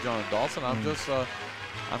 4, John Dawson. I'm just, I'm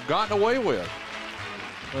gotten away with.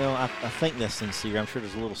 Well, I think that's sincere. I'm sure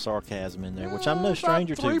there's a little sarcasm in there, which I'm no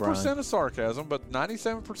stranger to, Brian. 3% of sarcasm, but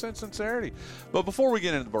 97% sincerity. But before we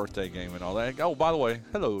get into the birthday game and all that, oh, by the way,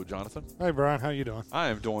 hello, Jonathan. Hey, Brian. How you doing? I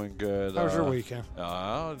am doing good. How was your weekend?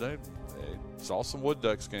 They saw some Wood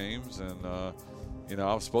Ducks games, and, you know,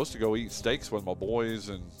 I was supposed to go eat steaks with my boys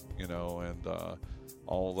and, you know, and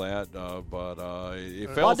all that, but it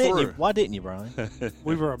fell through. Why didn't you, Brian?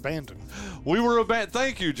 We were abandoned. We were abandoned.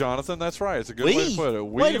 Thank you, Jonathan. That's right. It's a good way to put it.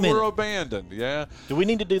 We were abandoned, yeah. Do we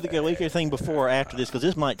need to do the GoEco thing before or after this? Because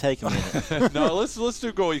this might take a minute. No, let's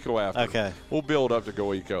do GoEco after. Okay. We'll build up to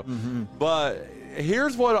GoEco. Mm-hmm. But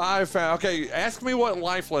here's what I found. Okay, ask me what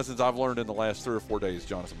life lessons I've learned in the last 3 or 4 days,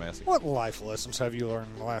 Jonathan Massey. What life lessons have you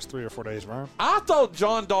learned in the last 3 or 4 days, Brian? I thought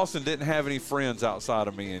John Dawson didn't have any friends outside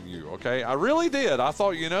of me and you, okay? I really did. I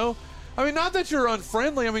thought, you know, I mean, not that you're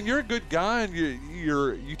unfriendly. I mean, you're a good guy, and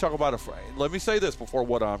you talk about a friend. Let me say this before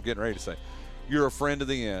what I'm getting ready to say. You're a friend to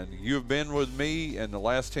the end. You've been with me in the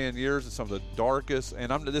last 10 years in some of the darkest,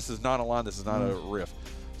 and this is not a line, this is not a riff,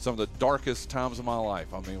 some of the darkest times of my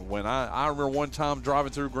life. I mean, when I remember one time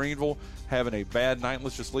driving through Greenville, having a bad night,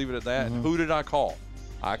 let's just leave it at that, and who did I call?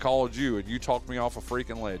 I called you, and you talked me off a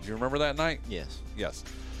freaking ledge. You remember that night? Yes. Yes.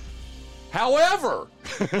 However,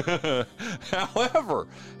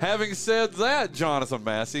 having said that, Jonathan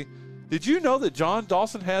Massey, did you know that John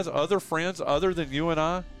Dawson has other friends other than you and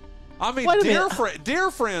I? I mean, dear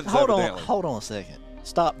friends. Hold on a second.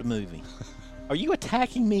 Stop the movie. Are you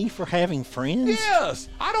attacking me for having friends? Yes.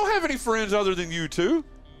 I don't have any friends other than you two.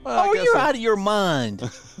 Well, you're out of your mind.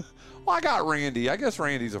 Well, Well, I got Randy. I guess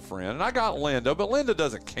Randy's a friend. And I got Linda, but Linda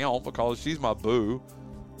doesn't count because she's my boo.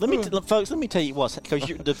 Folks, let me tell you what,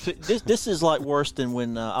 because this is like worse than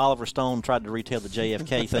when Oliver Stone tried to retell the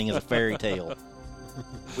JFK thing as a fairy tale.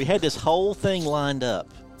 We had this whole thing lined up.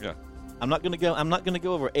 Yeah. I'm not going to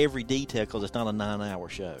go over every detail because it's not a 9-hour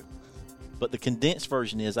show. But the condensed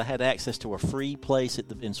version is I had access to a free place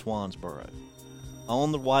in Swansboro,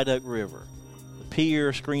 on the White Oak River, the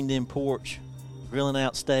pier, screened-in porch, grilling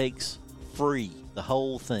out steaks, free, the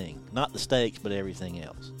whole thing, not the steaks but everything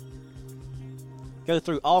else. Go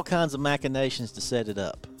through all kinds of machinations to set it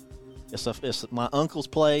up. It's my uncle's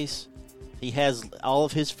place. He has all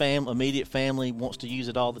of his immediate family wants to use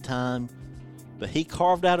it all the time. But he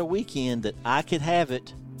carved out a weekend that I could have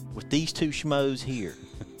it with these two schmoes here.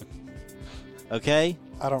 Okay?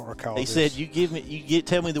 I don't recall. He said,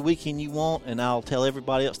 tell me the weekend you want, and I'll tell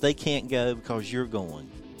everybody else they can't go because you're going.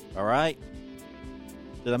 All right?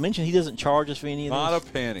 Did I mention he doesn't charge us for any of this? Not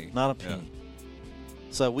a penny. Not a penny. Yeah.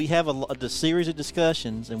 So we have a series of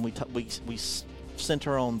discussions, and we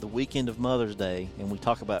center on the weekend of Mother's Day, and we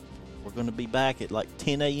talk about we're going to be back at like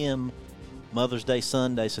 10 a.m. Mother's Day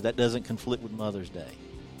Sunday, so that doesn't conflict with Mother's Day.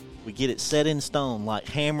 We get it set in stone, like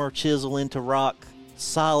hammer, chisel into rock,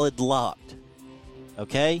 solid locked.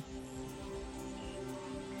 Okay?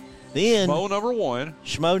 Then Schmo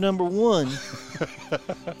number one.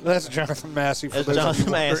 That's Jonathan Massey. That's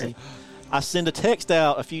Jonathan Massey. I send a text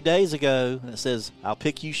out a few days ago and it says, I'll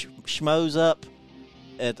pick you schmoes up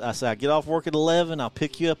I say, I get off work at 11, I'll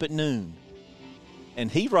pick you up at noon. And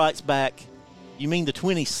he writes back, you mean the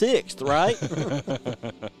 26th, right?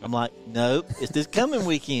 I'm like, nope, it's this coming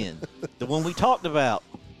weekend, the one we talked about.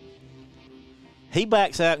 He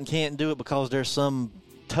backs out and can't do it because there's some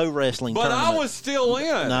toe wrestling tournament. I was still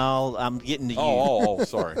in. No, I'm getting to you. Oh,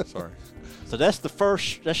 sorry. So that's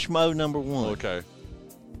Schmo number one. Okay.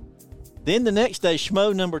 Then the next day,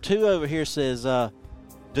 Schmo number two over here says,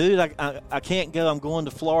 dude, I can't go. I'm going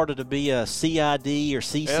to Florida to be a CID or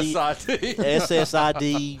CC,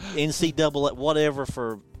 SSID, NCAA, whatever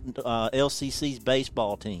for LCC's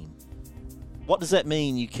baseball team. What does that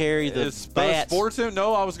mean? You carry the bats?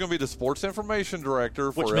 No, I was going to be the sports information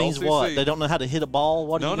director for LCC. Which means what? They don't know how to hit a ball?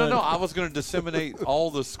 What? No. I was going to disseminate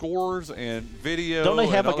all the scores and video. Don't they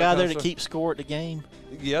have a guy there to keep score at the game?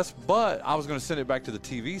 Yes, but I was going to send it back to the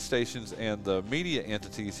TV stations and the media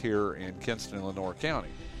entities here in Kinston and Lenore County.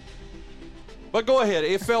 But go ahead.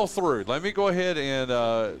 It fell through. Let me go ahead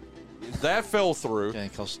and that fell through. Okay,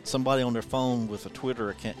 because somebody on their phone with a Twitter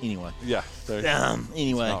account. Anyway. Yeah.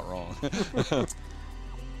 Anyway. Not wrong.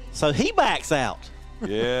 So he backs out.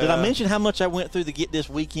 Yeah. Did I mention how much I went through to get this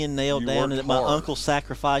weekend nailed down and that my uncle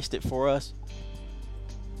sacrificed it for us?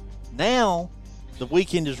 Now the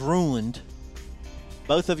weekend is ruined.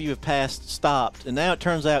 Both of you have stopped, and now it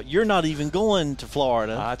turns out you're not even going to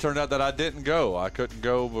Florida. It turned out that I didn't go. I couldn't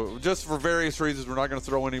go, but just for various reasons. We're not going to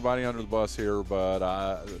throw anybody under the bus here,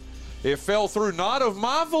 but it fell through. Not of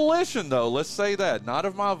my volition, though. Let's say that. Not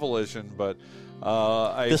of my volition, but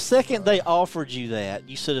the second they offered you that,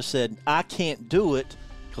 you should have said, I can't do it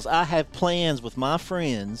because I have plans with my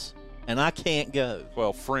friends, and I can't go.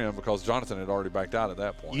 Well, because Jonathan had already backed out at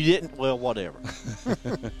that point. You didn't? Well, whatever.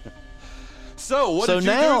 So, what did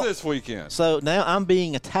you do this weekend? So, now I'm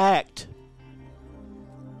being attacked.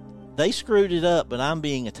 They screwed it up, but I'm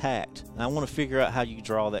being attacked. I want to figure out how you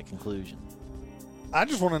draw that conclusion. I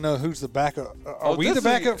just want to know who's the backup. Are we the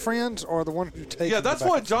backup friends or the one who takes? Yeah, that's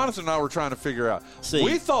what Jonathan and I were trying to figure out. See,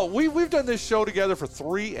 we thought we've done this show together for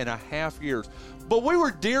 3.5 years, but we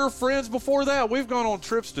were dear friends before that. We've gone on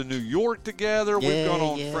trips to New York together. We've gone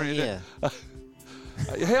on friends. Yeah.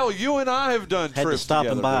 Hell, you and I have done had trips to stop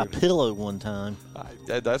together, and buy dude. a pillow one time.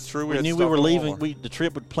 That's true. We knew we were leaving. The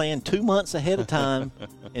trip would plan 2 months ahead of time,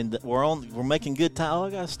 and we're making good time. Oh, I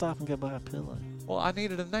got to stop and go buy a pillow. Well, I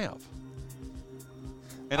needed a nap,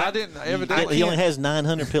 and I didn't. Evidently, he only has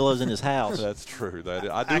 900 pillows in his house. That's true.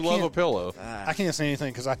 I do love a pillow. I can't say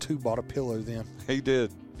anything because I too bought a pillow then. He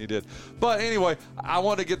did. But anyway, I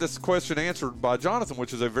want to get this question answered by Jonathan,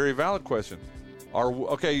 which is a very valid question.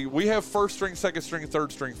 We have first string, second string,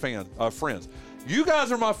 third string friends. You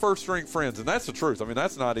guys are my first string friends, and that's the truth. I mean,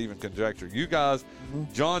 that's not even conjecture. You guys,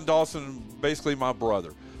 John Dawson, basically my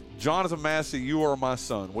brother. Jonathan Massey, you are my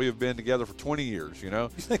son. We have been together for 20 years, You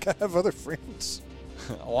think I have other friends?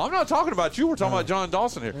 Oh, I'm not talking about you. We're talking about John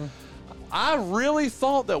Dawson here. I really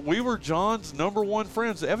thought that we were John's number one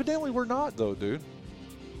friends. Evidently, we're not, though, dude.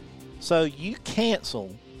 So you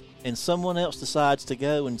cancel, and someone else decides to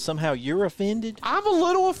go, and somehow you're offended? I'm a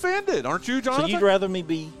little offended. Aren't you, Jonathan? So you'd rather me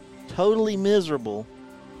be totally miserable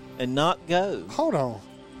and not go? Hold on.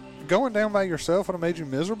 Going down by yourself would have made you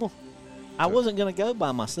miserable? I wasn't going to go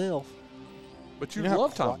by myself. But you You know how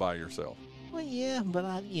love time quiet- by yourself. Well, yeah, but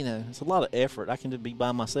it's a lot of effort. I can just be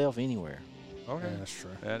by myself anywhere. Okay. Yeah, that's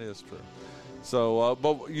true. That is true. So,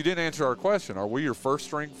 but you didn't answer our question. Are we your first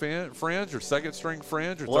string friends, your second string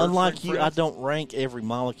friends, your Well, third unlike string you, friends? I don't rank every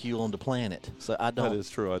molecule on the planet. So I don't. That is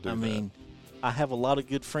true. I do. I that. mean, I have a lot of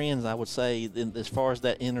good friends, I would say, as far as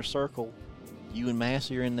that inner circle. You and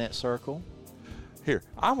Massey are in that circle. Here,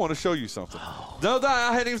 I want to show you something. No,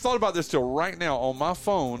 I hadn't even thought about this till right now on my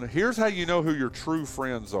phone. Here's how you know who your true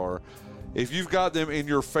friends are. If you've got them in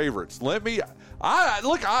your favorites.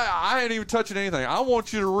 I ain't even touching anything. I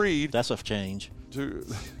want you to read. That's a change.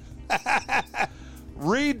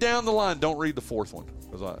 Read down the line. Don't read the fourth one.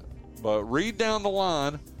 But read down the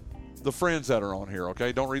line the friends that are on here,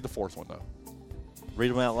 okay? Don't read the fourth one, though. Read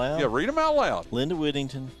them out loud? Yeah, read them out loud. Linda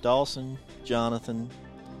Whittington, Dawson, Jonathan,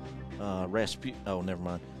 Rasputin. Oh, never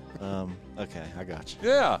mind. Okay, I got you.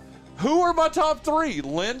 Yeah. Who are my top three?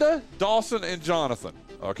 Linda, Dawson, and Jonathan,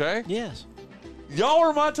 okay? Yes. Y'all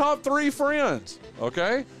are my top three friends,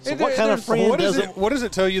 okay? So what kind of friend doesn't? What does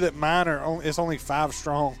it tell you that mine it's only 5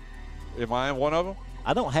 strong? Am I one of them?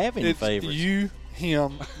 I don't have any It's favorites. you,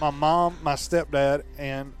 him, my mom, my stepdad,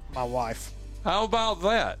 and my wife. How about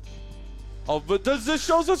that? Oh, but this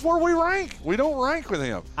shows us where we rank. We don't rank with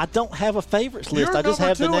him. I don't have a favorites list. You're I just number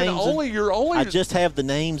have the two, and names. I I just have the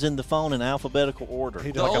names in the phone in alphabetical order.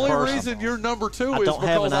 He The like a only person. reason you're number two I is don't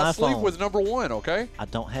have because an I sleep iPhone. with number one, okay? I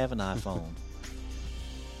don't have an iPhone.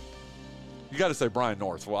 You got to say Brian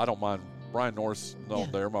North. Well, I don't mind Brian North's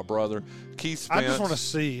on there, my brother. Keith Spence. I just want to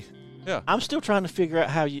see. Yeah. I'm still trying to figure out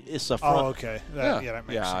how it's a front. Oh, okay. That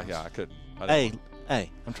makes sense. Yeah, I couldn't. Hey,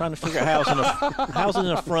 I'm trying to figure out how's it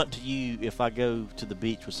an affront to you if I go to the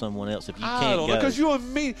beach with someone else if you I can't don't know, go.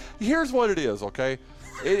 because here's what it is, okay?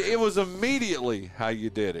 It was immediately how you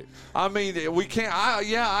did it. I mean, we can't.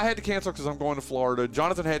 I had to cancel because I'm going to Florida.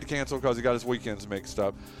 Jonathan had to cancel because he got his weekends mixed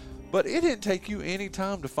up. But it didn't take you any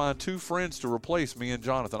time to find two friends to replace me and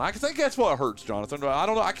Jonathan. I think that's what hurts, Jonathan. I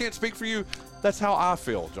don't know. I can't speak for you. That's how I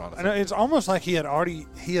feel, Jonathan. I know, it's almost like he had already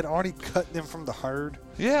cut them from the herd.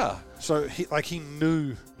 Yeah. So he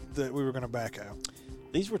knew that we were going to back out.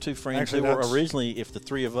 These were two friends Actually, who were that's- originally, if the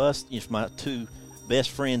three of us, if my two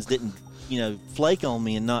best friends didn't, flake on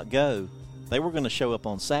me and not go, they were going to show up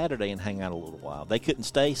on Saturday and hang out a little while. They couldn't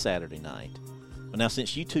stay Saturday night. But now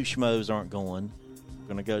since you two schmoes aren't going,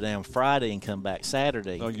 we're going to go down Friday and come back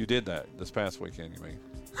Saturday. No, you did that this past weekend, you mean.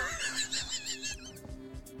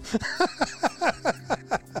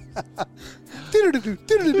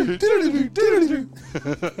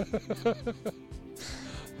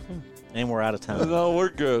 And we're out of time. No, we're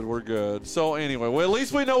good. We're good. So anyway, well, at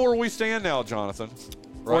least we know where we stand now, Jonathan.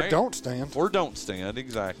 Right? Or don't stand. Or don't stand,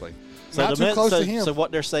 exactly. Not too close to him. So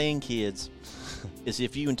what they're saying, kids, is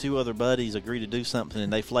if you and two other buddies agree to do something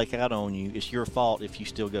and they flake out on you, it's your fault if you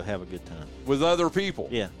still go have a good time. With other people.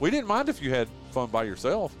 Yeah. We didn't mind if you had fun by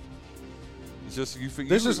yourself. It's just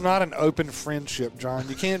This is not an open friendship, John.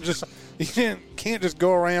 You can't just can't just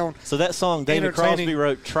go around. So that song David Entertaining- Crosby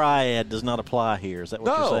wrote, Triad, does not apply here. Is that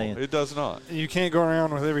what you're No, saying? it does not. You can't go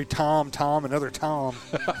around with every Tom, another Tom.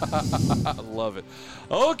 I love it.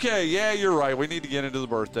 Okay, yeah, you're right. We need to get into the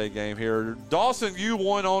birthday game here. Dawson, you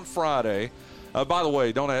won on Friday. By the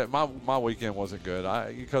way, my weekend wasn't good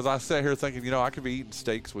because I sat here thinking, I could be eating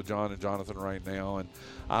steaks with John and Jonathan right now, and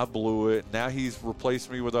I blew it. Now he's replaced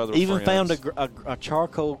me with other Even friends. found a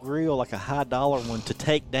charcoal grill, like a high-dollar one, to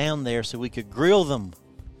take down there so we could grill them.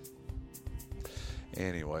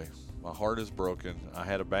 Anyway, my heart is broken. I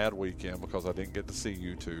had a bad weekend because I didn't get to see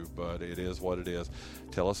you two, but it is what it is.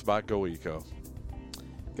 Tell us about Go Eco.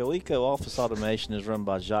 Go Eco Office Automation is run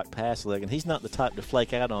by Jacques Pasleg, and he's not the type to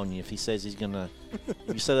flake out on you if he says he's going to –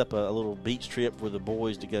 if you set up a little beach trip with the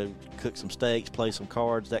boys to go cook some steaks, play some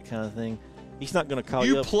cards, that kind of thing, he's not going to call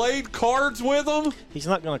you up. You played cards with him? He's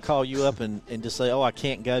not going to call you up and just say, I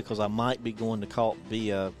can't go because I might be going to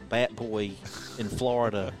be a bat boy in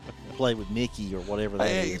Florida, play with Mickey or whatever that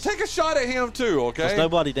Hey, is. take a shot at him too, okay? Because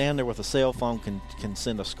nobody down there with a cell phone can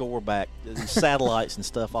send a score back. There's satellites and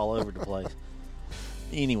stuff all over the place.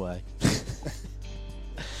 Anyway.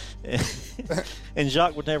 And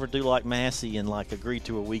Jacques would never do like Massey and agree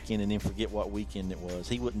to a weekend and then forget what weekend it was.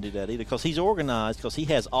 He wouldn't do that either because he's organized, because he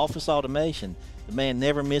has office automation. The man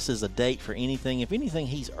never misses a date for anything. If anything,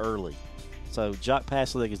 he's early. So Jacques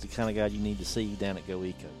Pasleg is the kind of guy you need to see down at Go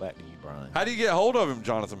Eco. Back to you, Brian. How do you get hold of him,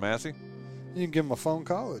 Jonathan Massey? You can give him a phone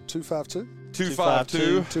call at 252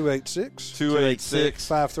 252 286 286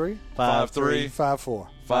 53 54.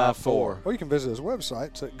 54. Or you can visit his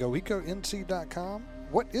website at goeconc.com.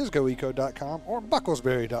 whatisgoeco.com or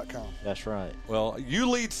bucklesberry.com. That's right. Well, you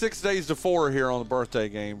lead 6 days to 4 here on the birthday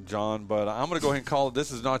game, John, but I'm going to go ahead and call it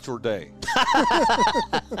this is not your day.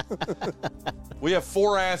 We have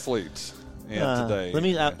 4 athletes today. Let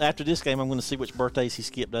me. After this game, I'm going to see which birthdays he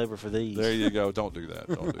skipped over for these. There you go. Don't do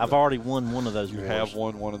that. I've already won one of those wars. You have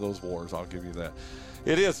won one of those wars. I'll give you that.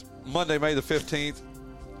 It is Monday, May the 15th.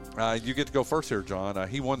 You get to go first here, John.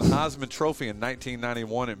 He won the Heisman Trophy in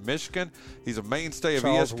 1991 at Michigan. He's a mainstay of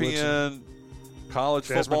Charles ESPN college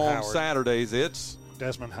football on Saturdays. It's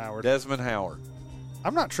Desmond Howard. Desmond Howard.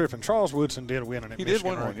 I'm not tripping. Charles Woodson did win it at He Michigan.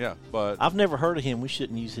 did win one, yeah. But I've never heard of him. We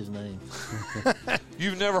shouldn't use his name.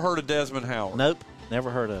 you've never heard of Desmond Howard? Nope. Never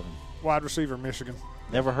heard of him. Wide receiver, Michigan.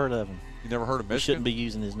 Never heard of him. You never heard of We Michigan? shouldn't be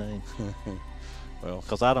using his name Well,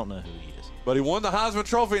 because I don't know who he is. but he won the Heisman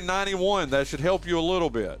Trophy in 91. That should help you a little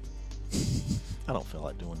bit. I don't feel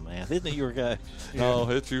like doing math. Isn't it your guy? No,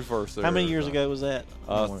 it's you first there. How many years ago was that?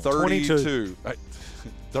 32.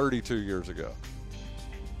 32 years ago.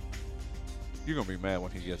 You're going to be mad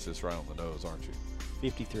when he gets this right on the nose, aren't you?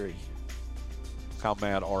 53. How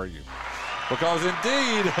mad are you? Because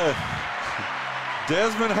indeed,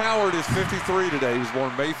 Desmond Howard is 53 today. He was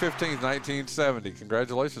born May 15th, 1970.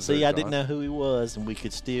 Congratulations. See, there, I John. didn't know who he was, and we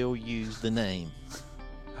could still use the name.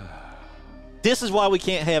 This is why we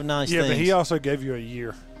can't have nice Yeah, things. but he also gave you a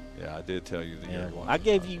year. Yeah, I did tell you the year. I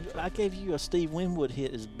gave you a Steve Winwood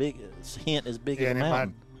hint as big as Yeah, a and my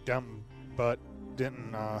mountain. dumb butt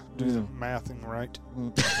didn't do the mathing right.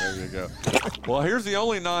 There you go. Well, here's the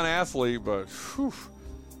only non-athlete, but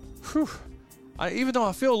even though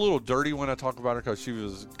I feel a little dirty when I talk about her because she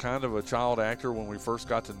was kind of a child actor when we first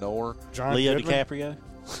got to know her. John Leo Goodman.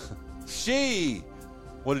 DiCaprio.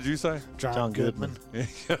 What did you say? John Goodman.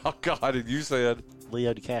 Oh, God, and you said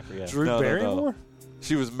Leo DiCaprio. Drew No. Barrymore?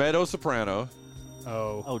 she was Meadow Soprano.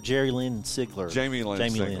 Oh. Oh, Jerry Lynn Sigler. Jamie Lynn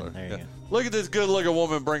Sigler. There you Yeah. go. Look at this good-looking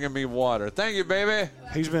woman bringing me water. Thank you, baby.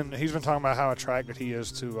 He's been talking about how attracted he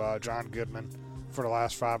is to John Goodman for the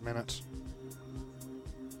last 5 minutes.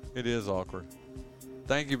 It is awkward.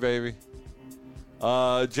 Thank you, baby.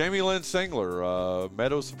 Jamie Lynn Sigler,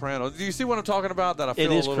 Meadow Soprano. Do you see what I'm talking about? That I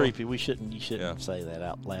feel It is a little creepy. You shouldn't say that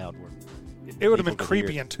out loud. It would have been People could hear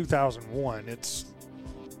creepy it. in 2001. It's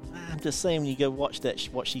I'm just saying, when you go watch that,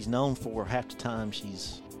 what she's known for, half the time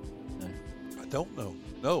she's. I don't know.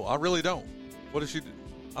 No, I really don't. What does she do?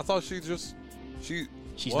 I thought she. She's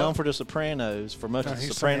what? known for The Sopranos. For most No, of the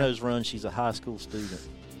he's Sopranos run, she's a high school student.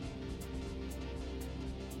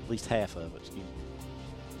 At least half of it. Excuse me.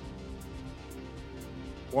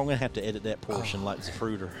 Well, I'm going to have to edit that portion like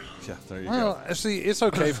Zapruder. Yeah, there you well, see, it's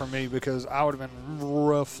okay for me because I would have been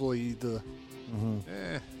roughly go.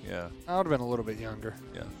 Yeah. I would have been a little bit younger.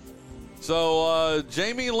 Yeah. So,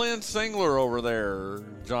 Jamie Lynn Sigler over there,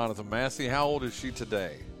 Jonathan Massey, how old is she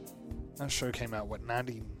today? That show came out,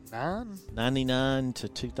 99? 99 to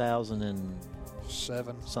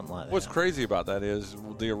 2007, something like that. What's crazy about that is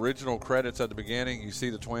the original credits at the beginning, you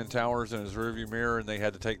see the Twin Towers in his rearview mirror, and they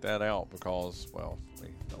had to take that out because, well, they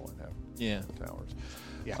don't have the towers.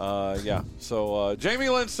 Yeah. Yeah. So, Jamie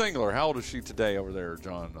Lynn Sigler, how old is she today over there,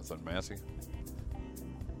 Jonathan Massey?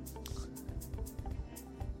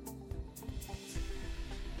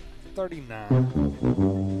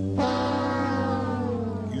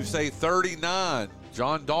 39. You say 39.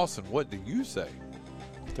 John Dawson, what do you say?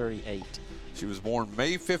 38. She was born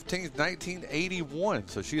May 15th, 1981,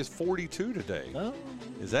 so she is 42 today. Oh.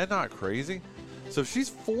 Is that not crazy? So she's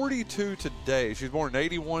 42 today. She was born in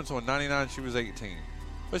 81, so in 99 she was 18.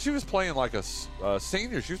 But she was playing like a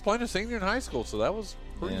senior. She was playing a senior in high school, so that was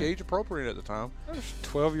pretty age appropriate at the time.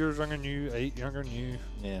 12 years younger than you, 8 younger than you.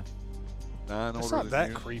 Yeah. 9 It's older not than that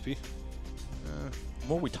you. creepy. The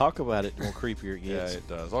more we talk about it, the more creepier it Yeah, gets. it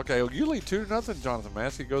does. Okay, well, you lead 2-0, Jonathan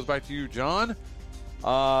Massey. Goes back to you, John.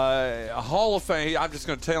 A Hall of Fame. I'm just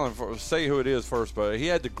going to tell him, say who it is first, but he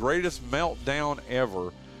had the greatest meltdown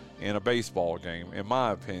ever in a baseball game, in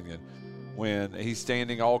my opinion, when he's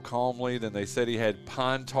standing all calmly. Then they said he had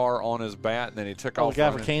pine tar on his bat, and then he took off. The guy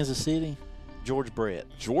for running. Kansas City, George Brett.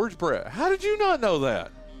 George Brett. How did you not know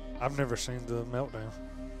that? I've never seen the meltdown.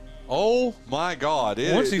 Oh my God!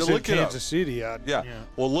 Once he said look it up. Kansas City, Yeah.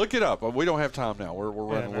 Well, look it up. We don't have time now. We're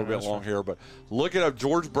running a little bit that's long fine. here, but look it up.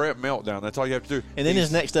 George Brett meltdown. That's all you have to do. And then He's-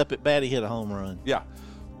 his next up at bat, he hit a home run. Yeah.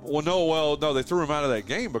 Well, no, they threw him out of that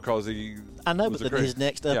game because he. I know, was but a great- his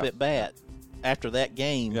next up Yeah. at bat, after that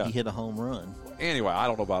game, Yeah. he hit a home run. Anyway, I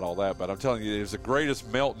don't know about all that, but I'm telling you, it was the greatest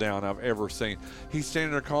meltdown I've ever seen. He's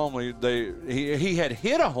standing there calmly. He had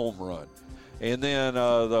hit a home run, and then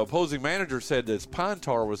the opposing manager said that his pine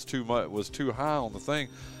tar was too high on the thing.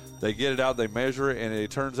 They get it out, they measure it, and it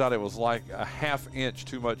turns out it was like a half-inch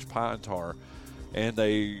too much pine tar. And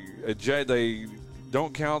they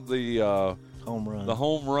don't count the home run. The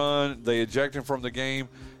home run. They eject him from the game,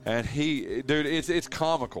 and it's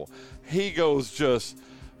comical. He goes just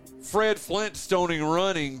Fred Flintstoning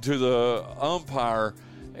running to the umpire,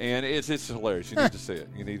 and it's hilarious. You need to see it.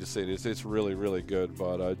 You need to see it. It's really, really good.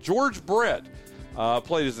 But George Brett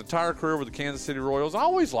played his entire career with the Kansas City Royals. I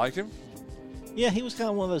always liked him. Yeah, he was kind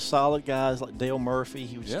of one of those solid guys like Dale Murphy.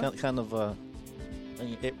 He was kind of a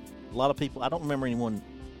lot of people. I don't remember anyone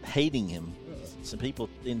hating him. Some people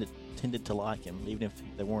tended to like him, even if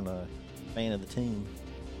they weren't a fan of the team.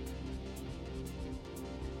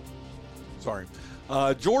 Sorry.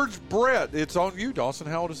 George Brett, it's on you, Dawson.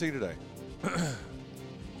 How old is he today?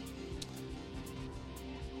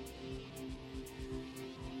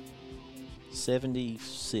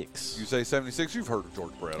 76. You say 76? You've heard of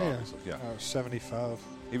George Brett, obviously. Yeah. 75.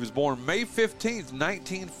 He was born May 15th,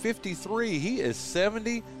 1953. He is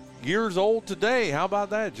 70 years old today. How about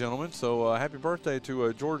that, gentlemen? So happy birthday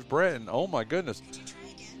to George Brett. And oh, my goodness.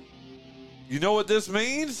 You know what this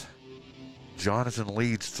means? Jonathan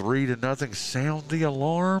leads 3-0. Sound the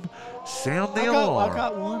alarm. Sound the alarm. I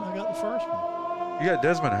got one. I got the first one. You got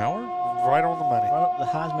Desmond Howard? Right on the money. Right up the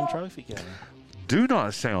Heisman Trophy guy. Do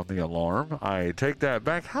not sound the alarm. I take that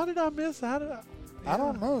back. How did I miss? How did I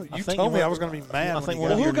don't know. You think told you Oh, me I went- was going to be mad. I when think you one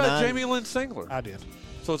got of Who here. your got nine- Jamie Lynn Singler? I did.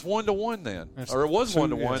 So it's 1-1 then. It's Or it was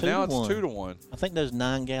 1-1. yeah. Now it's 2-1. 2-1. I think those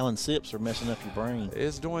 9-gallon sips are messing up your brain.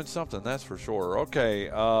 It's doing something, that's for sure. Okay,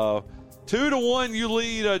 2-1 you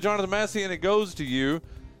lead Jonathan Massey, and it goes to you.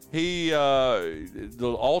 He,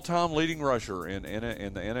 the all-time leading rusher in the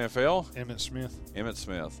NFL, Emmitt Smith. Emmitt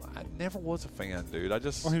Smith. I never was a fan, dude. I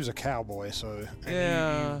just, Well, he was a cowboy, so. and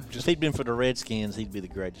Yeah. you If just, he'd been for the Redskins, he'd be the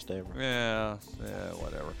greatest ever. yeah,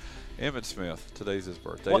 whatever. Emmitt Smith, today's his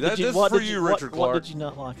birthday. What This did you, is what for did you, what- Richard what Clark. did you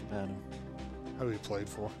not like about him, who he played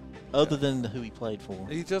for. other than who he played for?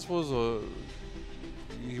 He just was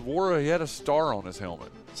he had a star on his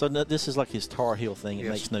helmet. So no, this is like his Tar Heel thing. It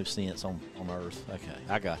Yes. makes no sense on Earth. Okay,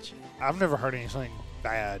 I got you. I've never heard anything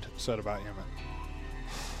bad said about Emmitt.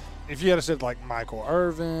 If you had said like Michael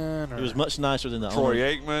Irvin or. It was much nicer than the Troy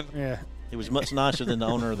owner. Aikman. Yeah. It was much nicer than the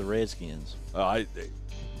owner of the Redskins. What,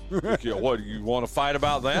 you want to fight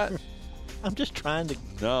about that? I'm just trying to.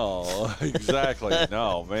 No, exactly.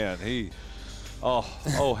 No, man.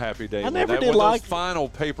 Happy day. I never did when like- those final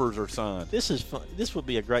papers are signed. This is fun. This would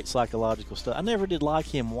be a great psychological stuff. I never did like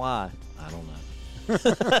him. Why? I don't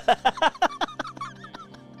know.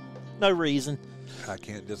 No reason. I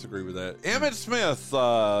can't disagree with that. Emmitt Smith,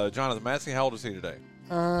 Jonathan Massey, how old is he today?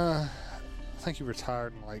 I think he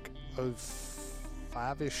retired in like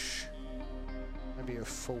 05-ish, maybe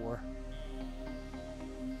 04.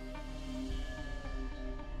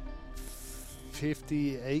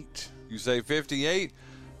 58. You say 58.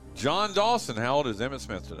 John Dawson, how old is Emmitt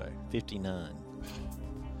Smith today? 59.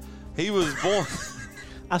 He was born.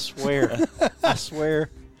 I swear. I swear.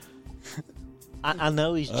 I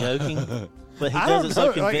know he's joking, but he I does don't it so know.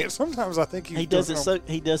 Like, convincing. sometimes I think He does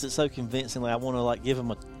it so convincingly. I want to like give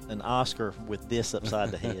him an Oscar with this upside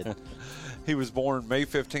the head. He was born May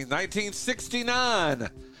 15th, 1969.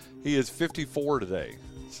 He is 54 today.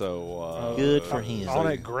 So Good for him. All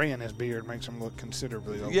that gray in his beard makes him look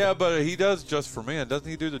considerably older. Yeah, but he does Just for Men. Doesn't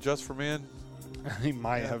he do the Just for Men? He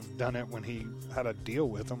might have done it when he had a deal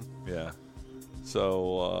with them. Yeah.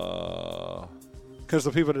 So, Because the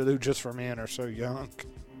people that do Just for Men are so young.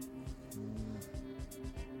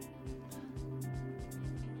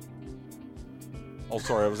 oh,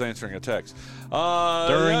 sorry, I was answering a text.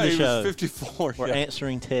 During the he show. was 54. We're yeah.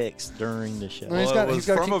 answering texts during the show. Well, he's Well, got- it he's was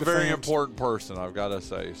gotta from a keep the very fans- important person, I've got to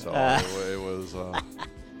say. So it was.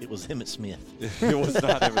 It was Emmitt Smith. It was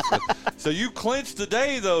not Emmitt Smith. So you clinched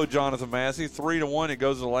today, though, Jonathan Massey. 3-1. It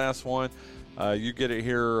goes to the last one. You get it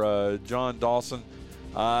here, John Dawson.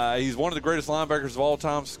 He's one of the greatest linebackers of all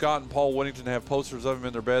time. Scott and Paul Whittington have posters of him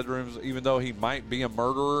in their bedrooms, even though he might be a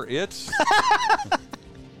murderer. It's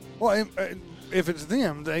Well, if it's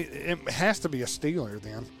them, it has to be a Steeler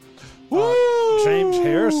then. Woo! James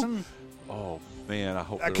Harrison, oh man, I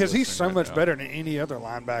hope they're because he's so listening much right now. better than any other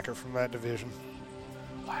linebacker from that division.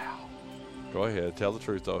 Go ahead, tell the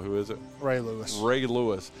truth though. Who is it? Ray Lewis. Ray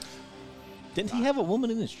Lewis. Didn't he have a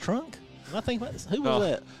woman in his trunk? Am I thinking about this? Who was No,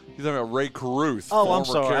 that? He's talking about Ray Caruth. Oh, I'm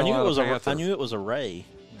former sorry. I knew it was Carolina a. Panther. I knew it was a Ray.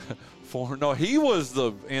 No, he was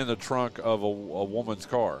in the trunk of a woman's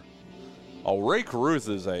car. Oh, Ray Caruth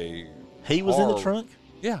is a. He was in the horrible- trunk.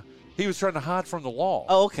 Yeah, he was trying to hide from the law.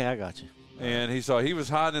 Oh, okay, I got you. And he was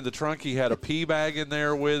hiding in the trunk. He had a pee bag in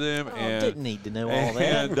there with him, Oh, and didn't need to know all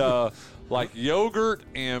that. And like yogurt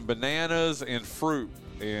and bananas and fruit.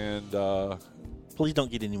 And Please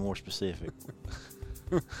don't get any more specific.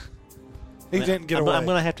 He didn't get away. I'm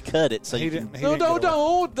going to have to cut it. So He you didn't. can, He no, didn't get away.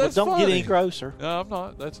 don't. That's don't funny. get any grosser. No, I'm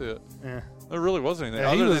not. That's it. Yeah. There really wasn't anything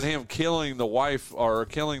Yeah, he other was- than him killing the wife or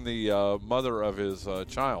killing the mother of his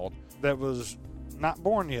child. That was not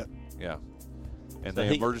born yet. Yeah. And So they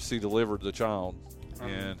he- emergency delivered the child.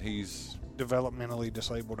 And he's Developmentally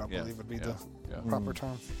disabled, I Yeah, believe would be yeah, the yeah. proper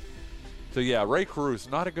term. So, yeah, Ray Caruth,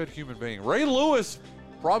 not a good human being. Ray Lewis,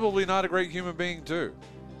 probably not a great human being, too.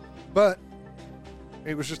 But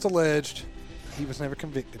it was just alleged. He was never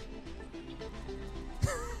convicted.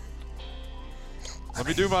 Let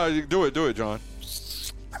me do it, John.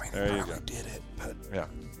 I mean, There he you probably go. did it, but Yeah.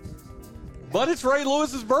 But it's Ray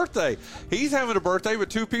Lewis's birthday. He's having a birthday, but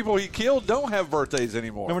two people he killed don't have birthdays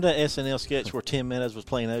anymore. Remember that SNL sketch where Tim Meadows was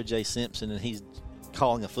playing O.J. Simpson and he's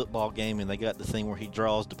calling a football game and they got the thing where he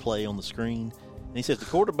draws the play on the screen? And he says the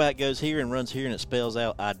quarterback goes here and runs here and it spells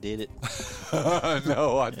out, I did it.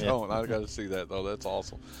 No, I don't. I got to see that, though. That's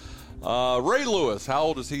awesome. Ray Lewis, how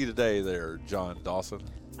old is he today there, John Dawson?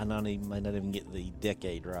 I may not even get the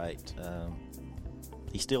decade right.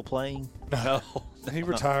 He's still playing? No. he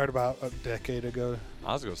retired about a decade ago.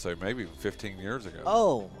 I was going to say maybe 15 years ago.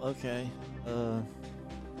 Oh, okay.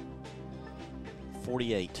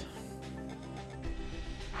 48.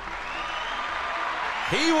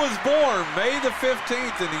 He was born May the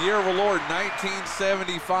 15th in the year of the Lord,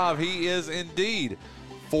 1975. He is indeed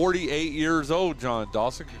 48 years old, John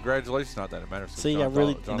Dawson. Congratulations. Not that it matters. See, John I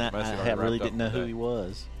really, John and Messi I already really wrapped up didn't know who today. he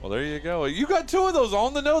was. Well, there you go. You got two of those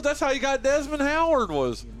on the nose. That's how you got Desmond Howard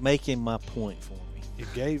was. Making my point for me. You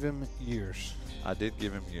gave him years. I did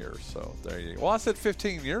give him years, so there you go. Well, I said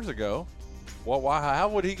 15 years ago. Well, why? How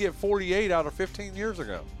would he get 48 out of 15 years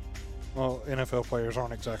ago? Well, NFL players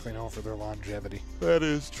aren't exactly known for their longevity. That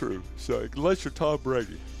is true. So unless you're Tom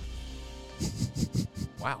Brady.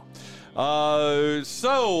 Wow.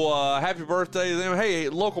 Happy birthday to them. Hey,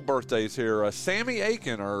 local birthdays here. Sammy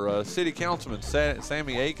Aiken, our city councilman,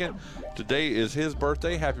 Sammy Aiken. Today is his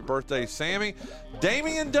birthday. Happy birthday, Sammy.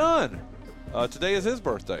 Damian Dunn. Today is his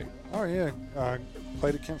birthday. Oh, yeah.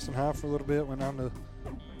 Played at Kinston High for a little bit, went down to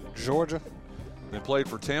Georgia. Then played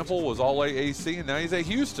for Temple, was all AAC, and now he's at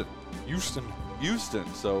Houston.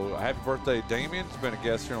 Houston. So happy birthday, Damian. He's been a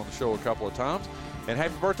guest here on the show a couple of times. And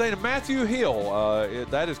happy birthday to Matthew Hill.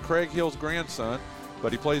 That is Craig Hill's grandson,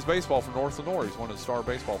 but he plays baseball for North Lenore. He's one of the star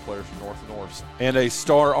baseball players for North Lenore. And a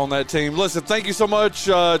star on that team. Listen, thank you so much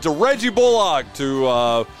to Reggie Bullock, to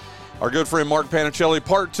our good friend Mark Panichelli.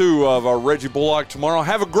 Part 2 of our Reggie Bullock tomorrow.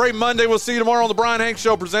 Have a great Monday. We'll see you tomorrow on the Brian Hanks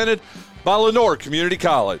Show, presented by Lenore Community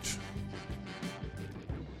College.